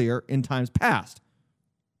earlier in times past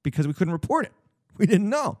because we couldn't report it. We didn't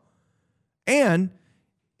know. And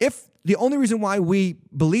if the only reason why we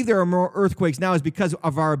believe there are more earthquakes now is because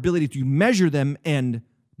of our ability to measure them and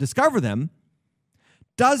discover them,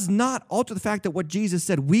 does not alter the fact that what Jesus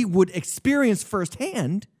said we would experience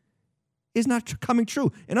firsthand is not coming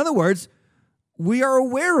true. In other words, we are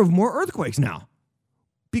aware of more earthquakes now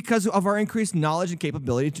because of our increased knowledge and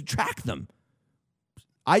capability to track them,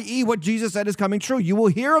 i.e. what Jesus said is coming true. You will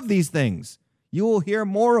hear of these things. You will hear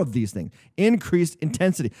more of these things. Increased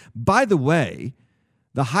intensity. By the way,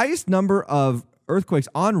 the highest number of earthquakes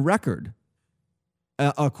on record,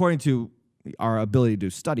 according to our ability to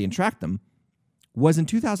study and track them, was in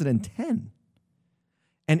 2010.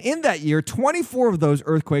 And in that year, 24 of those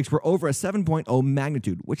earthquakes were over a 7.0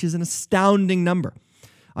 magnitude, which is an astounding number.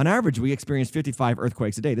 On average, we experience 55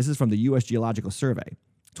 earthquakes a day. This is from the U.S. Geological Survey,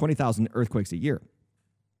 20,000 earthquakes a year.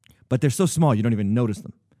 But they're so small, you don't even notice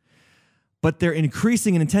them. But they're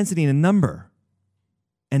increasing in intensity and in number.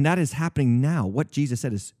 And that is happening now. What Jesus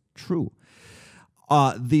said is true.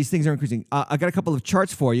 These things are increasing. I got a couple of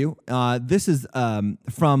charts for you. This is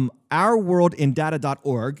from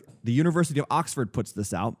ourworldindata.org. The University of Oxford puts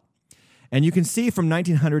this out. And you can see from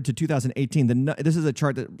 1900 to 2018, this is a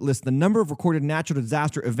chart that lists the number of recorded natural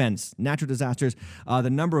disaster events, natural disasters, the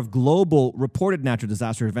number of global reported natural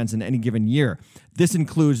disaster events in any given year. This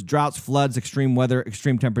includes droughts, floods, extreme weather,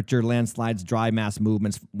 extreme temperature, landslides, dry mass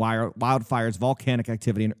movements, wildfires, volcanic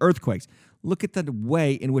activity, and earthquakes. Look at the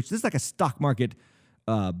way in which this is like a stock market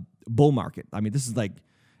bull market. I mean, this is like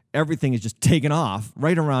everything is just taken off.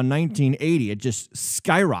 Right around 1980, it just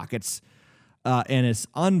skyrockets. And it's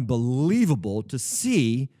unbelievable to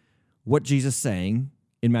see what Jesus is saying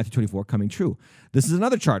in Matthew 24 coming true. This is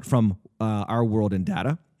another chart from Our World in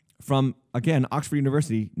Data from, again, Oxford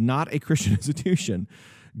University, not a Christian institution.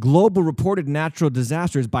 Global reported natural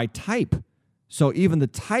disasters by type. So even the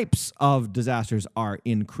types of disasters are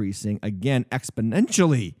increasing, again,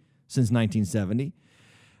 exponentially since 1970.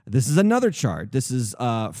 This is another chart. This is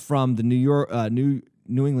from the New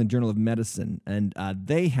England Journal of Medicine, and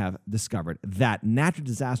they have discovered that natural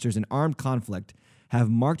disasters and armed conflict have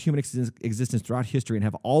marked human existence throughout history and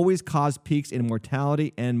have always caused peaks in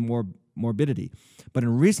mortality and morbidity. But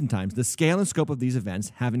in recent times, the scale and scope of these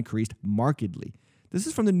events have increased markedly. This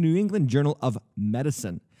is from the New England Journal of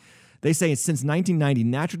Medicine. They say since 1990,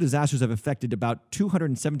 natural disasters have affected about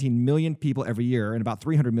 217 million people every year, and about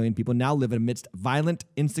 300 million people now live amidst violent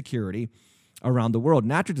insecurity around the world.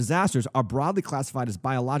 Natural disasters are broadly classified as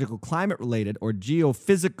biological, climate-related, or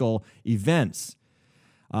geophysical events.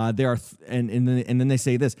 And then they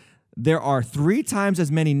say this: there are 3 times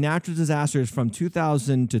as many natural disasters from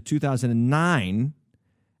 2000 to 2009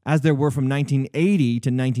 as there were from 1980 to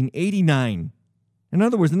 1989. In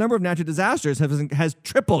other words, the number of natural disasters has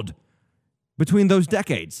tripled between those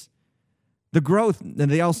decades. The growth,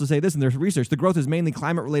 and they also say this in their research, the growth is mainly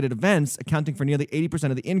climate-related events, accounting for nearly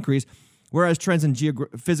 80% of the increase, whereas trends in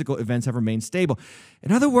geophysical events have remained stable.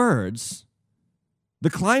 In other words, the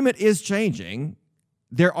climate is changing.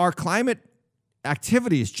 There are climate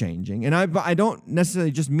activities changing, and I don't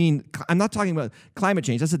necessarily just mean, I'm not talking about climate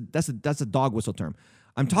change. That's a dog whistle term.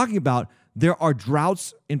 I'm talking about there are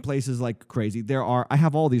droughts in places like crazy. I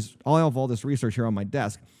have all this research here on my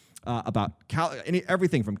desk about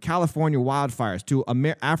everything from California wildfires to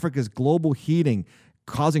Africa's global heating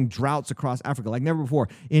causing droughts across Africa like never before.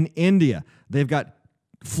 In India, they've got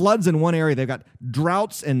floods in one area. They've got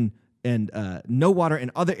droughts and no water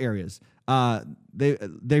in other areas.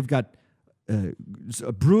 They've got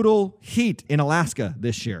brutal heat in Alaska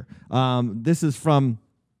this year. This is from,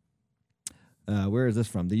 where is this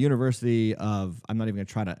from? The University of, I'm not even going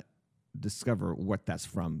to try to discover what that's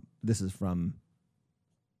from. This is from,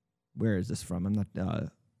 where is this from? I'm not,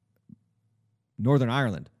 Northern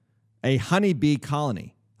Ireland. A honeybee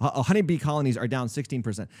colony. Honeybee colonies are down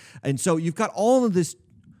 16%. And so you've got all of this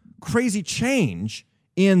crazy change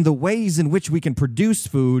in the ways in which we can produce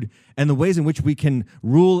food and the ways in which we can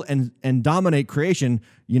rule and dominate creation,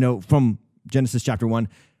 from Genesis chapter 1.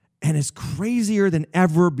 And it's crazier than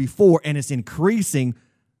ever before, and it's increasing.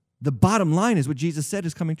 The bottom line is what Jesus said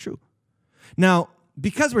is coming true. Now,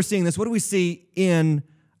 because we're seeing this, what do we see in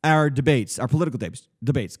our debates, our political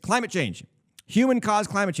debates? Climate change. Human-caused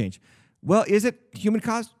climate change. Well, is it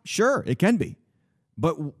human-caused? Sure, it can be.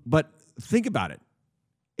 But think about it.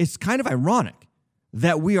 It's kind of ironic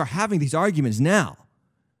that we are having these arguments now,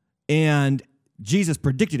 and Jesus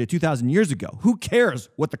predicted it 2,000 years ago. Who cares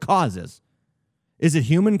what the cause is? Is it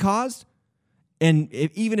human-caused? And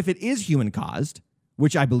even if it is human-caused,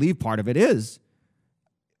 which I believe part of it is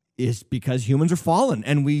because humans are fallen,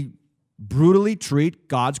 and we brutally treat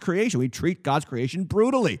God's creation. We treat God's creation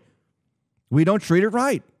brutally. We don't treat it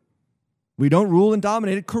right. We don't rule and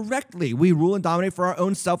dominate it correctly. We rule and dominate for our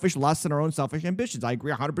own selfish lusts and our own selfish ambitions. I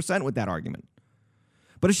agree 100% with that argument.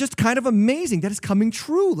 But it's just kind of amazing that it's coming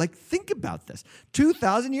true. Like, think about this.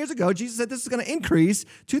 2,000 years ago, Jesus said this is going to increase.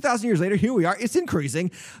 2,000 years later, here we are. It's increasing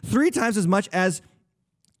 3 times as much as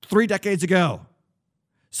 3 decades ago.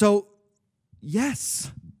 So,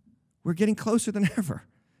 yes, we're getting closer than ever.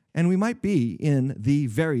 And we might be in the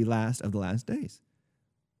very last of the last days.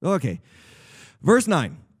 Okay. Verse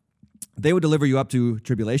 9. They will deliver you up to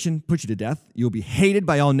tribulation, put you to death. You will be hated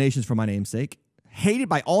by all nations for my name's sake. Hated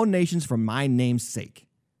by all nations for my name's sake.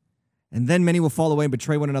 And then many will fall away and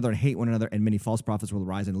betray one another and hate one another, and many false prophets will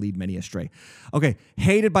arise and lead many astray. Okay,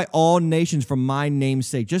 hated by all nations for my name's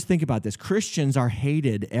sake. Just think about this. Christians are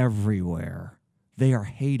hated everywhere. They are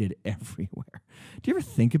hated everywhere. Do you ever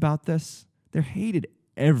think about this? They're hated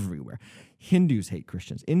everywhere. Hindus hate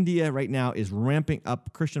Christians. India right now is ramping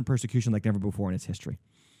up Christian persecution like never before in its history.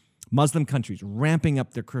 Muslim countries ramping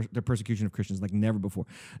up their persecution of Christians like never before.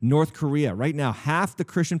 North Korea, right now, half the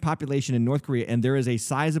Christian population in North Korea, and there is a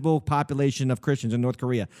sizable population of Christians in North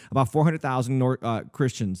Korea, about 400,000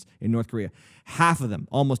 Christians in North Korea. Half of them,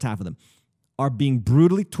 almost half of them, are being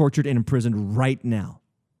brutally tortured and imprisoned right now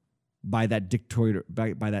by that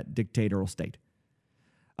dictatorial state.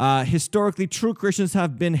 Historically, true Christians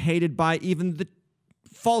have been hated by even the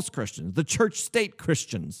false Christians, the church-state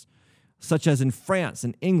Christians, such as in France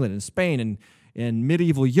and England and Spain and in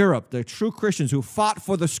medieval Europe, the true Christians who fought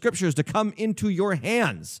for the scriptures to come into your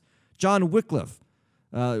hands. John Wycliffe,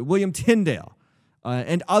 William Tyndale,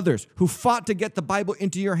 and others who fought to get the Bible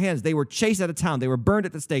into your hands. They were chased out of town. They were burned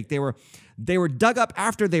at the stake. They were dug up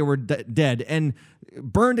after they were dead and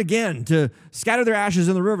burned again to scatter their ashes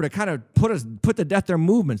in the river to kind of put to death their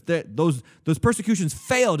movements. Those persecutions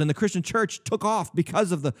failed, and the Christian church took off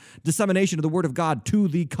because of the dissemination of the word of God to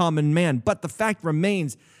the common man. But the fact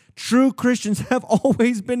remains, true Christians have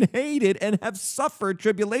always been hated and have suffered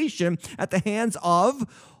tribulation at the hands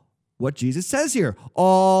of what Jesus says here,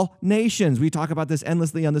 all nations. We talk about this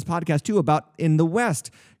endlessly on this podcast too, about in the West,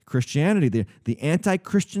 Christianity, the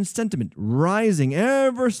anti-Christian sentiment rising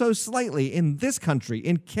ever so slightly in this country,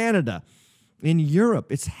 in Canada, in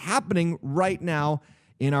Europe. It's happening right now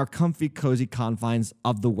in our comfy, cozy confines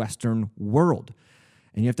of the Western world.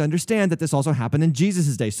 And you have to understand that this also happened in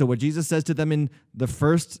Jesus' day. So what Jesus says to them in the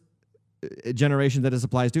first generation that this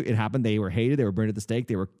applies to, it happened. They were hated. They were burned at the stake.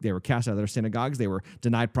 They were cast out of their synagogues. They were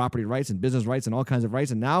denied property rights and business rights and all kinds of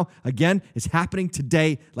rights. And now, again, it's happening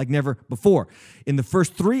today like never before. In the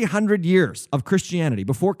first 300 years of Christianity,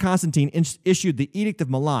 before Constantine issued the Edict of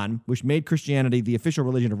Milan, which made Christianity the official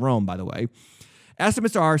religion of Rome, by the way,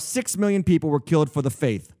 estimates are 6 million people were killed for the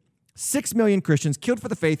faith. 6 million Christians killed for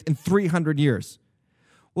the faith in 300 years.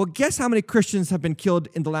 Well, guess how many Christians have been killed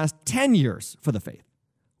in the last 10 years for the faith?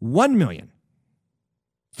 1 million.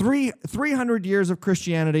 300 years of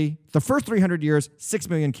Christianity, the first 300 years, 6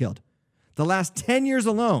 million killed. The last 10 years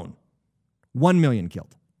alone, 1 million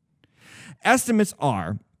killed. Estimates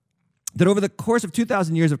are that over the course of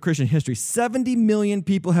 2,000 years of Christian history, 70 million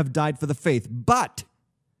people have died for the faith, but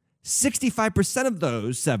 65% of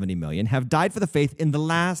those 70 million have died for the faith in the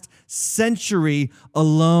last century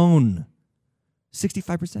alone.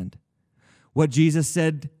 65%. What Jesus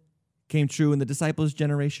said came true in the disciples'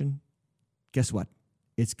 generation. Guess what?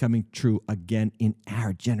 It's coming true again in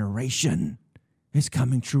our generation. It's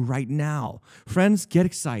coming true right now. Friends, get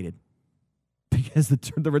excited because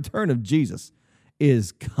the return of Jesus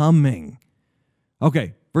is coming.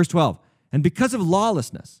 Okay, verse 12. And because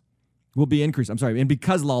lawlessness will be increased,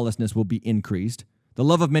 the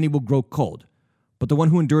love of many will grow cold. But the one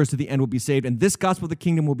who endures to the end will be saved. And this gospel of the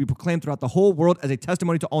kingdom will be proclaimed throughout the whole world as a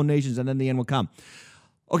testimony to all nations, and then the end will come.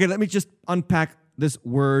 Okay, let me just unpack this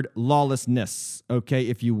word lawlessness, okay,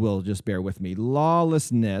 if you will, just bear with me.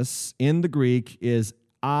 Lawlessness in the Greek is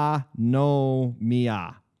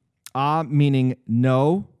anomia. Meaning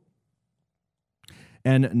no,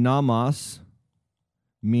 and nomos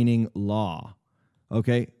meaning law,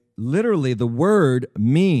 okay? Literally, the word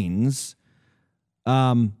means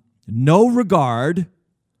no regard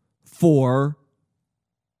for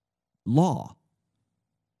law.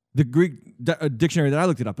 The Greek dictionary that I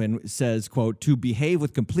looked it up in says, quote, to behave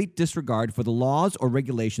with complete disregard for the laws or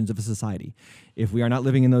regulations of a society. If we are not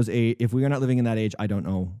living in that age, I don't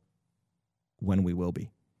know when we will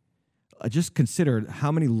be. Just consider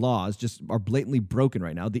how many laws just are blatantly broken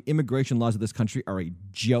right now. The immigration laws of this country are a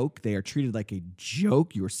joke. They are treated like a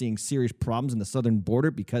joke. You are seeing serious problems in the southern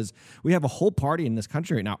border because we have a whole party in this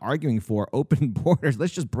country right now arguing for open borders.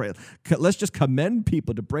 Let's just commend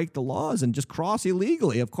people to break the laws and just cross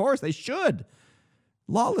illegally. Of course, they should.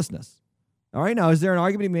 Lawlessness. All right, now, is there an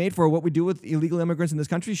argument made for what we do with illegal immigrants in this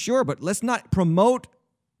country? Sure, but let's not promote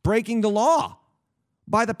breaking the law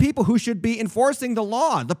by the people who should be enforcing the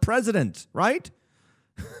law, the president, right?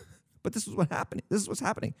 But this is what's happening. This is what's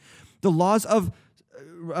happening. The laws of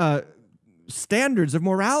standards of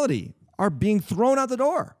morality are being thrown out the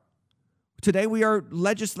door. Today we are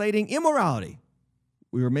legislating immorality.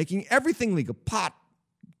 We are making everything legal. Pot,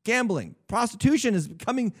 gambling, prostitution is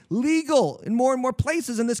becoming legal in more and more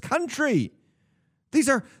places in this country. These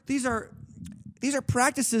are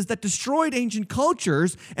practices that destroyed ancient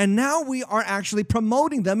cultures, and now we are actually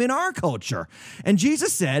promoting them in our culture. And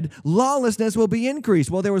Jesus said, lawlessness will be increased.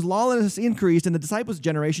 Well, there was lawlessness increased in the disciples'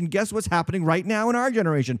 generation. Guess what's happening right now in our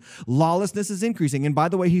generation? Lawlessness is increasing. And by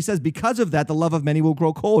the way, he says, because of that, the love of many will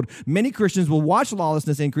grow cold. Many Christians will watch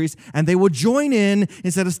lawlessness increase, and they will join in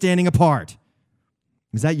instead of standing apart.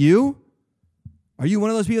 Is that you? Are you one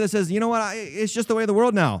of those people that says, you know what, it's just the way of the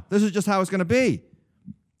world now. This is just how it's going to be.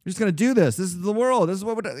 We're just going to do this. This is the world. This is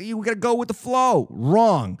what we got to go with the flow.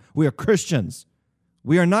 Wrong. We are Christians.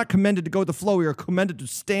 We are not commended to go with the flow. We are commended to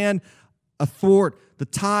stand athwart the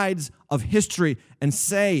tides of history and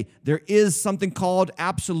say there is something called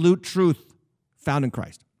absolute truth found in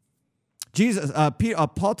Christ.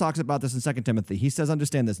 Paul talks about this in 2 Timothy. He says,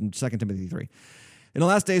 understand this in 2 Timothy 3. In the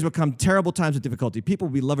last days will come terrible times of difficulty. People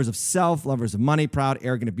will be lovers of self, lovers of money, proud,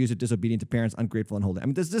 arrogant, abusive, disobedient to parents, ungrateful, and unholy. I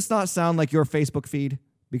mean, does this not sound like your Facebook feed?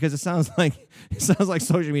 Because it sounds like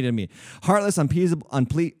social media to me. Heartless, unappeasable,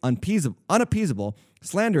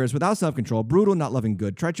 Slanderous, without self-control, brutal, not loving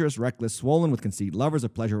good, treacherous, reckless, swollen with conceit, lovers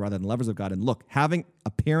of pleasure rather than lovers of God. And look, having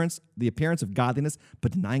the appearance of godliness,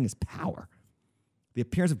 but denying its power. The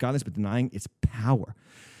appearance of godliness, but denying its power.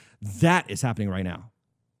 That is happening right now.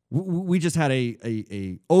 We just had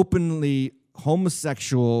a openly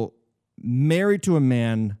homosexual, married to a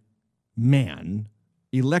man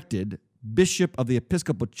elected bishop of the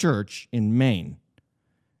Episcopal Church in Maine.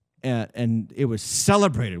 And it was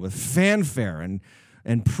celebrated with fanfare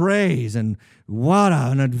and praise, and what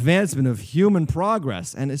an advancement of human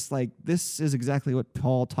progress. And it's like, this is exactly what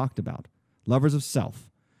Paul talked about. Lovers of self.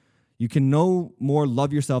 You can no more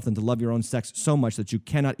love yourself than to love your own sex so much that you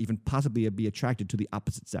cannot even possibly be attracted to the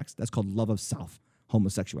opposite sex. That's called love of self,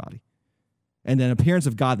 homosexuality. And then appearance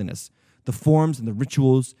of godliness, the forms and the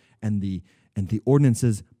rituals and the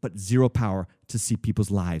ordinances, but zero power to see people's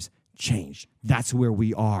lives change. That's where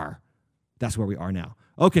we are. That's where we are now.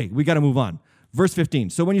 Okay, we got to move on. Verse 15.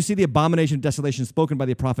 So when you see the abomination of desolation spoken by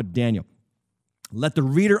the prophet Daniel, let the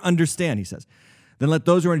reader understand, he says. Then let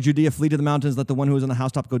those who are in Judea flee to the mountains. Let the one who is on the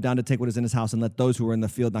housetop go down to take what is in his house, and let those who are in the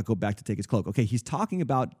field not go back to take his cloak. Okay, he's talking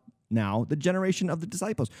about now the generation of the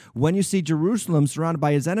disciples. When you see Jerusalem surrounded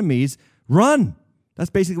by his enemies, run.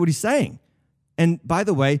 That's basically what he's saying. And by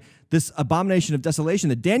the way, this abomination of desolation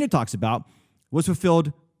that Daniel talks about was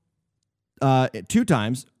fulfilled 2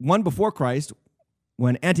 times. One before Christ,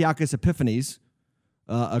 when Antiochus Epiphanes,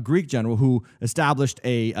 a Greek general who established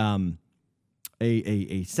a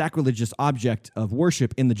sacrilegious object of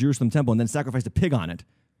worship in the Jerusalem temple and then sacrificed a pig on it.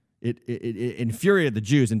 It infuriated the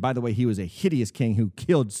Jews. And by the way, he was a hideous king who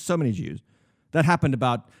killed so many Jews. That happened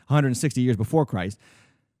about 160 years before Christ.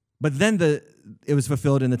 But then it was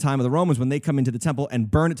fulfilled in the time of the Romans when they come into the temple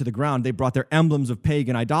and burn it to the ground. They brought their emblems of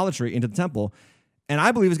pagan idolatry into the temple. And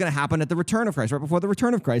I believe it's going to happen at the return of Christ, right before the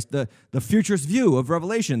return of Christ, the futurist view of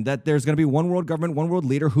Revelation, that there's going to be one world government, one world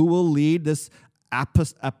leader who will lead this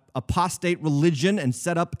apostate religion and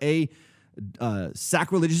set up a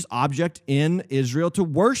sacrilegious object in Israel to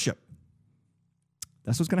worship.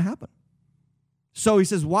 That's what's going to happen. So he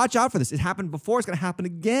says, watch out for this. It happened before. It's going to happen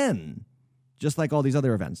again, just like all these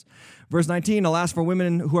other events. Verse 19, alas for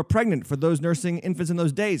women who are pregnant, for those nursing infants in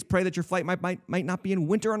those days. Pray that your flight might not be in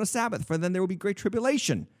winter on a Sabbath, for then there will be great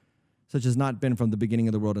tribulation, such as not been from the beginning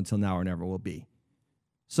of the world until now or never will be.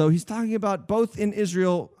 So he's talking about both in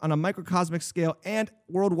Israel on a microcosmic scale and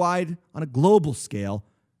worldwide on a global scale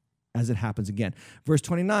as it happens again. Verse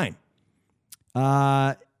 29,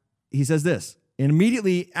 he says this, and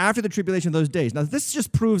immediately after the tribulation of those days. Now, this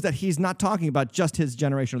just proves that he's not talking about just his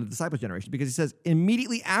generation or the disciples' generation, because he says,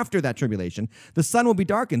 immediately after that tribulation, the sun will be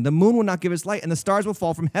darkened, the moon will not give its light, and the stars will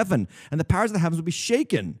fall from heaven, and the powers of the heavens will be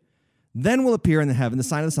shaken. Then will appear in the heaven the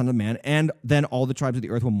sign of the Son of Man, and then all the tribes of the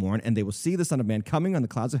earth will mourn, and they will see the Son of Man coming on the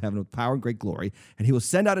clouds of heaven with power and great glory, and he will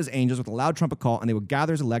send out his angels with a loud trumpet call, and they will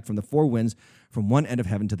gather his elect from the 4 winds, from one end of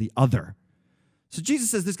heaven to the other. So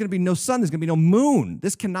Jesus says there's going to be no sun, there's going to be no moon.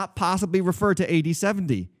 This cannot possibly refer to AD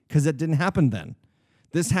 70, because it didn't happen then.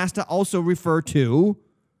 This has to also refer to,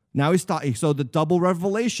 now he's talking, so the double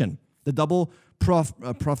revelation, the double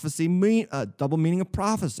prophecy, double meaning of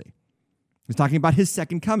prophecy. He's talking about his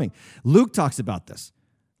second coming. Luke talks about this.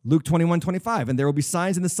 Luke 21:25, and there will be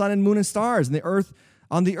signs in the sun and moon and stars, and the earth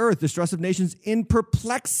on the earth, distress of nations in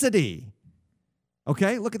perplexity.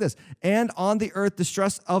 Okay, look at this. And on the earth,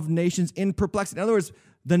 distress of nations in perplexity. In other words,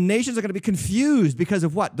 the nations are going to be confused because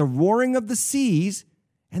of what? The roaring of the seas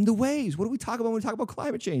and the waves. What do we talk about when we talk about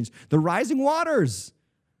climate change? The rising waters,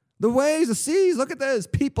 the waves, the seas. Look at this.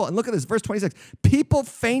 People, and look at this, verse 26. People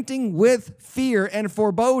fainting with fear and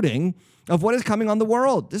foreboding of what is coming on the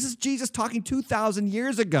world. This is Jesus talking 2,000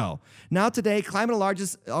 years ago. Now today, climate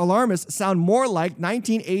alarmists sound more like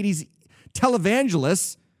 1980s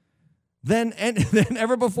televangelists than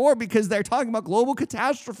ever before, because they're talking about global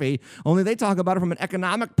catastrophe, only they talk about it from an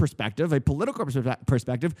economic perspective, a political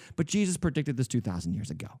perspective, but Jesus predicted this 2,000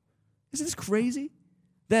 years ago. Isn't this crazy?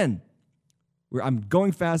 Then, I'm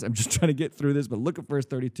going fast, I'm just trying to get through this, but look at verse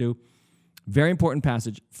 32. Very important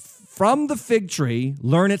passage. From the fig tree,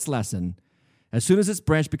 learn its lesson. As soon as its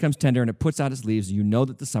branch becomes tender and it puts out its leaves, you know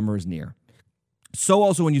that the summer is near. So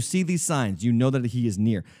also when you see these signs, you know that he is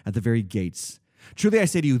near at the very gates. Truly I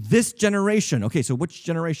say to you, this generation, okay, so which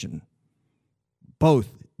generation?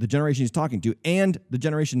 Both the generation he's talking to and the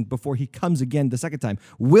generation before he comes again the second time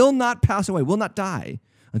will not pass away, will not die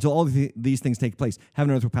until all of these things take place. Heaven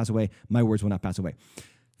and earth will pass away, my words will not pass away.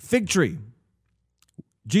 Fig tree.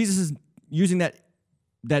 Jesus is using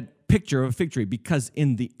that picture of a fig tree because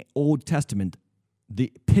in the Old Testament,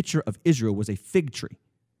 the picture of Israel was a fig tree.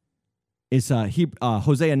 It's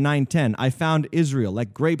Hosea 9:10. I found Israel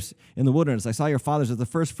like grapes in the wilderness. I saw your fathers as the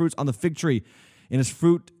first fruits on the fig tree in its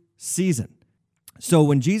fruit season. So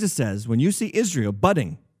when Jesus says, when you see Israel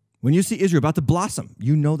budding, when you see Israel about to blossom,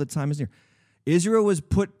 you know the time is near. Israel was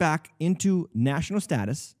put back into national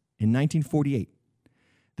status in 1948.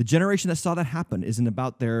 The generation that saw that happen is in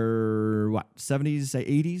about their, 70s,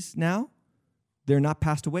 80s now? They're not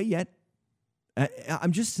passed away yet.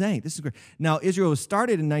 I'm just saying, this is great. Now, Israel was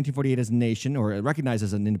started in 1948 as a nation, or recognized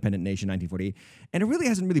as an independent nation in 1948, and it really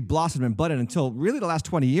hasn't really blossomed and budded until really the last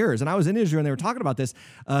 20 years. And I was in Israel, and they were talking about this,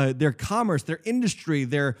 their commerce, their industry,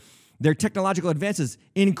 their technological advances,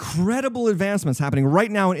 incredible advancements happening right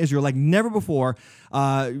now in Israel like never before.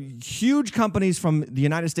 Huge companies from the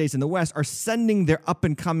United States and the West are sending their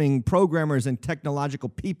up-and-coming programmers and technological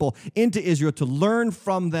people into Israel to learn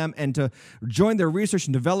from them and to join their research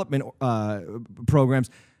and development programs.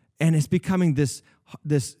 And it's becoming this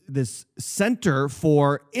center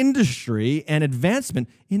for industry and advancement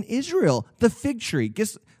in Israel. The fig tree.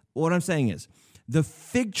 Guess what I'm saying is, the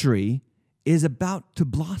fig tree is about to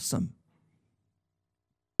blossom.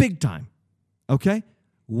 Big time. Okay?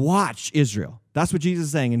 Watch Israel. That's what Jesus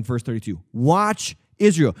is saying in verse 32. Watch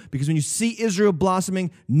Israel. Because when you see Israel blossoming,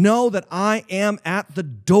 know that I am at the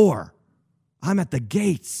door. I'm at the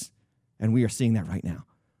gates. And we are seeing that right now.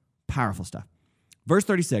 Powerful stuff. Verse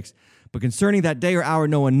 36. But concerning that day or hour,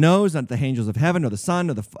 no one knows, not the angels of heaven, nor the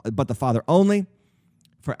Son, but the Father only.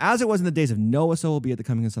 For as it was in the days of Noah, so will be at the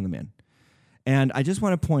coming of the Son of Man. And I just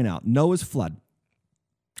want to point out, Noah's flood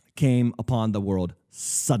came upon the world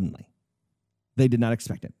suddenly. They did not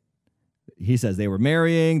expect it. He says they were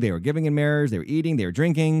marrying, they were giving in marriage, they were eating, they were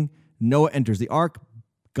drinking. Noah enters the ark,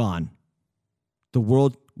 gone. The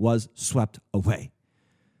world was swept away.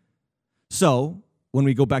 So when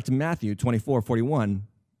we go back to Matthew 24:41,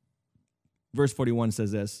 verse 41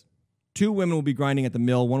 says this, 2 women will be grinding at the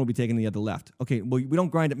mill, one will be taking the other left. Okay, well, we don't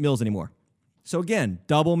grind at mills anymore. So again,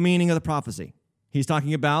 double meaning of the prophecy. He's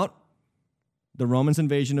talking about the Romans'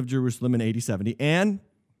 invasion of Jerusalem in AD 70, and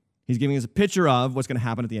he's giving us a picture of what's going to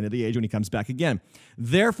happen at the end of the age when he comes back again.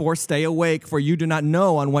 Therefore, stay awake, for you do not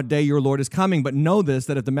know on what day your Lord is coming. But know this,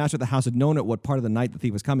 that if the master of the house had known at what part of the night the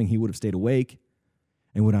thief was coming, he would have stayed awake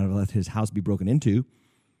and would not have let his house be broken into.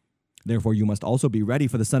 Therefore, you must also be ready,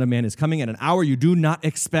 for the Son of Man is coming at an hour you do not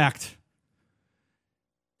expect.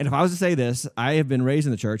 And if I was to say this, I have been raised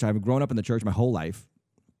in the church. I've grown up in the church my whole life.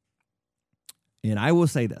 And I will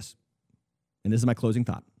say this, and this is my closing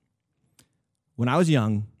thought. When I was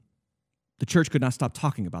young, the church could not stop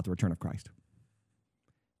talking about the return of Christ.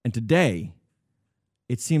 And today,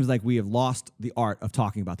 it seems like we have lost the art of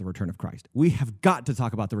talking about the return of Christ. We have got to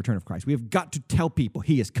talk about the return of Christ. We have got to tell people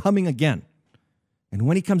he is coming again. And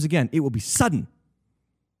when he comes again, it will be sudden.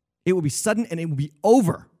 It will be sudden and it will be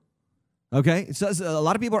over. Okay, so a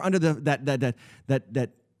lot of people are under that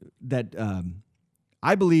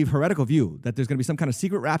I believe heretical view that there's going to be some kind of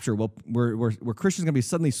secret rapture where Christians are going to be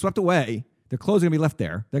suddenly swept away, their clothes are going to be left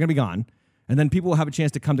there, they're going to be gone, and then people will have a chance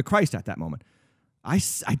to come to Christ at that moment. I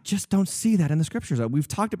just don't see that in the scriptures. We've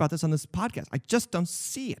talked about this on this podcast. I just don't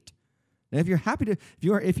see it. And if you're happy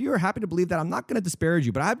to believe that, I'm not going to disparage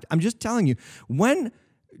you, but I'm just telling you, when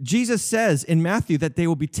Jesus says in Matthew that they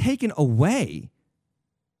will be taken away,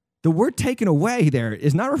 the word taken away there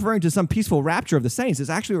is not referring to some peaceful rapture of the saints.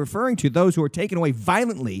 It's actually referring to those who are taken away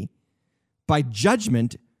violently by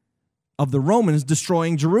judgment of the Romans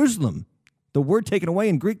destroying Jerusalem. The word taken away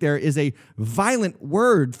in Greek there is a violent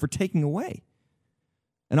word for taking away.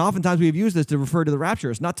 And oftentimes we have used this to refer to the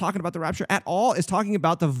rapture. It's not talking about the rapture at all. It's talking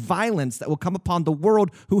about the violence that will come upon the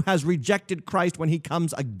world who has rejected Christ when he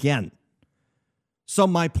comes again. So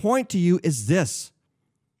my point to you is this.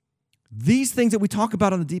 These things that we talk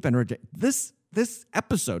about on the deep end, this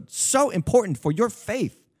episode, so important for your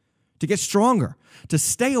faith to get stronger, to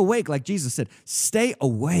stay awake, like Jesus said, stay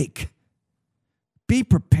awake. Be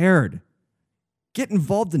prepared. Get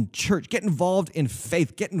involved in church. Get involved in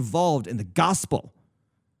faith. Get involved in the gospel.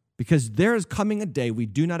 Because there is coming a day we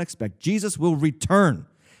do not expect. Jesus will return,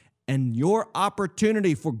 and your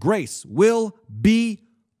opportunity for grace will be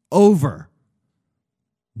over.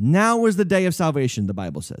 Now is the day of salvation, the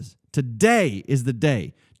Bible says. Today is the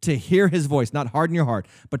day to hear his voice, not harden your heart,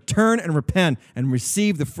 but turn and repent and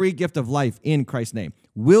receive the free gift of life in Christ's name.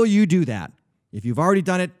 Will you do that? If you've already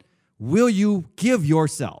done it, will you give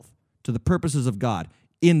yourself to the purposes of God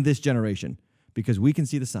in this generation? Because we can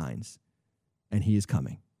see the signs, and he is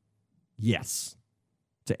coming. Yes.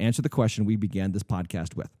 To answer the question we began this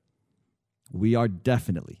podcast with, we are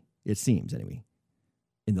definitely, it seems anyway,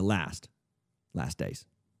 in the last days.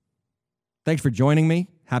 Thanks for joining me.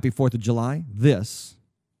 Happy 4th of July. This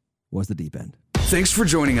was The Deep End. Thanks for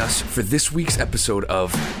joining us for this week's episode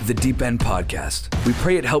of The Deep End Podcast. We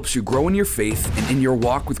pray it helps you grow in your faith and in your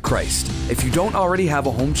walk with Christ. If you don't already have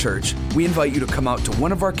a home church, we invite you to come out to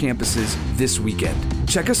one of our campuses this weekend.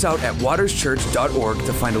 Check us out at waterschurch.org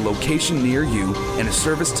to find a location near you and a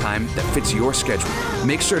service time that fits your schedule.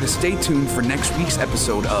 Make sure to stay tuned for next week's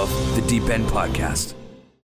episode of The Deep End Podcast.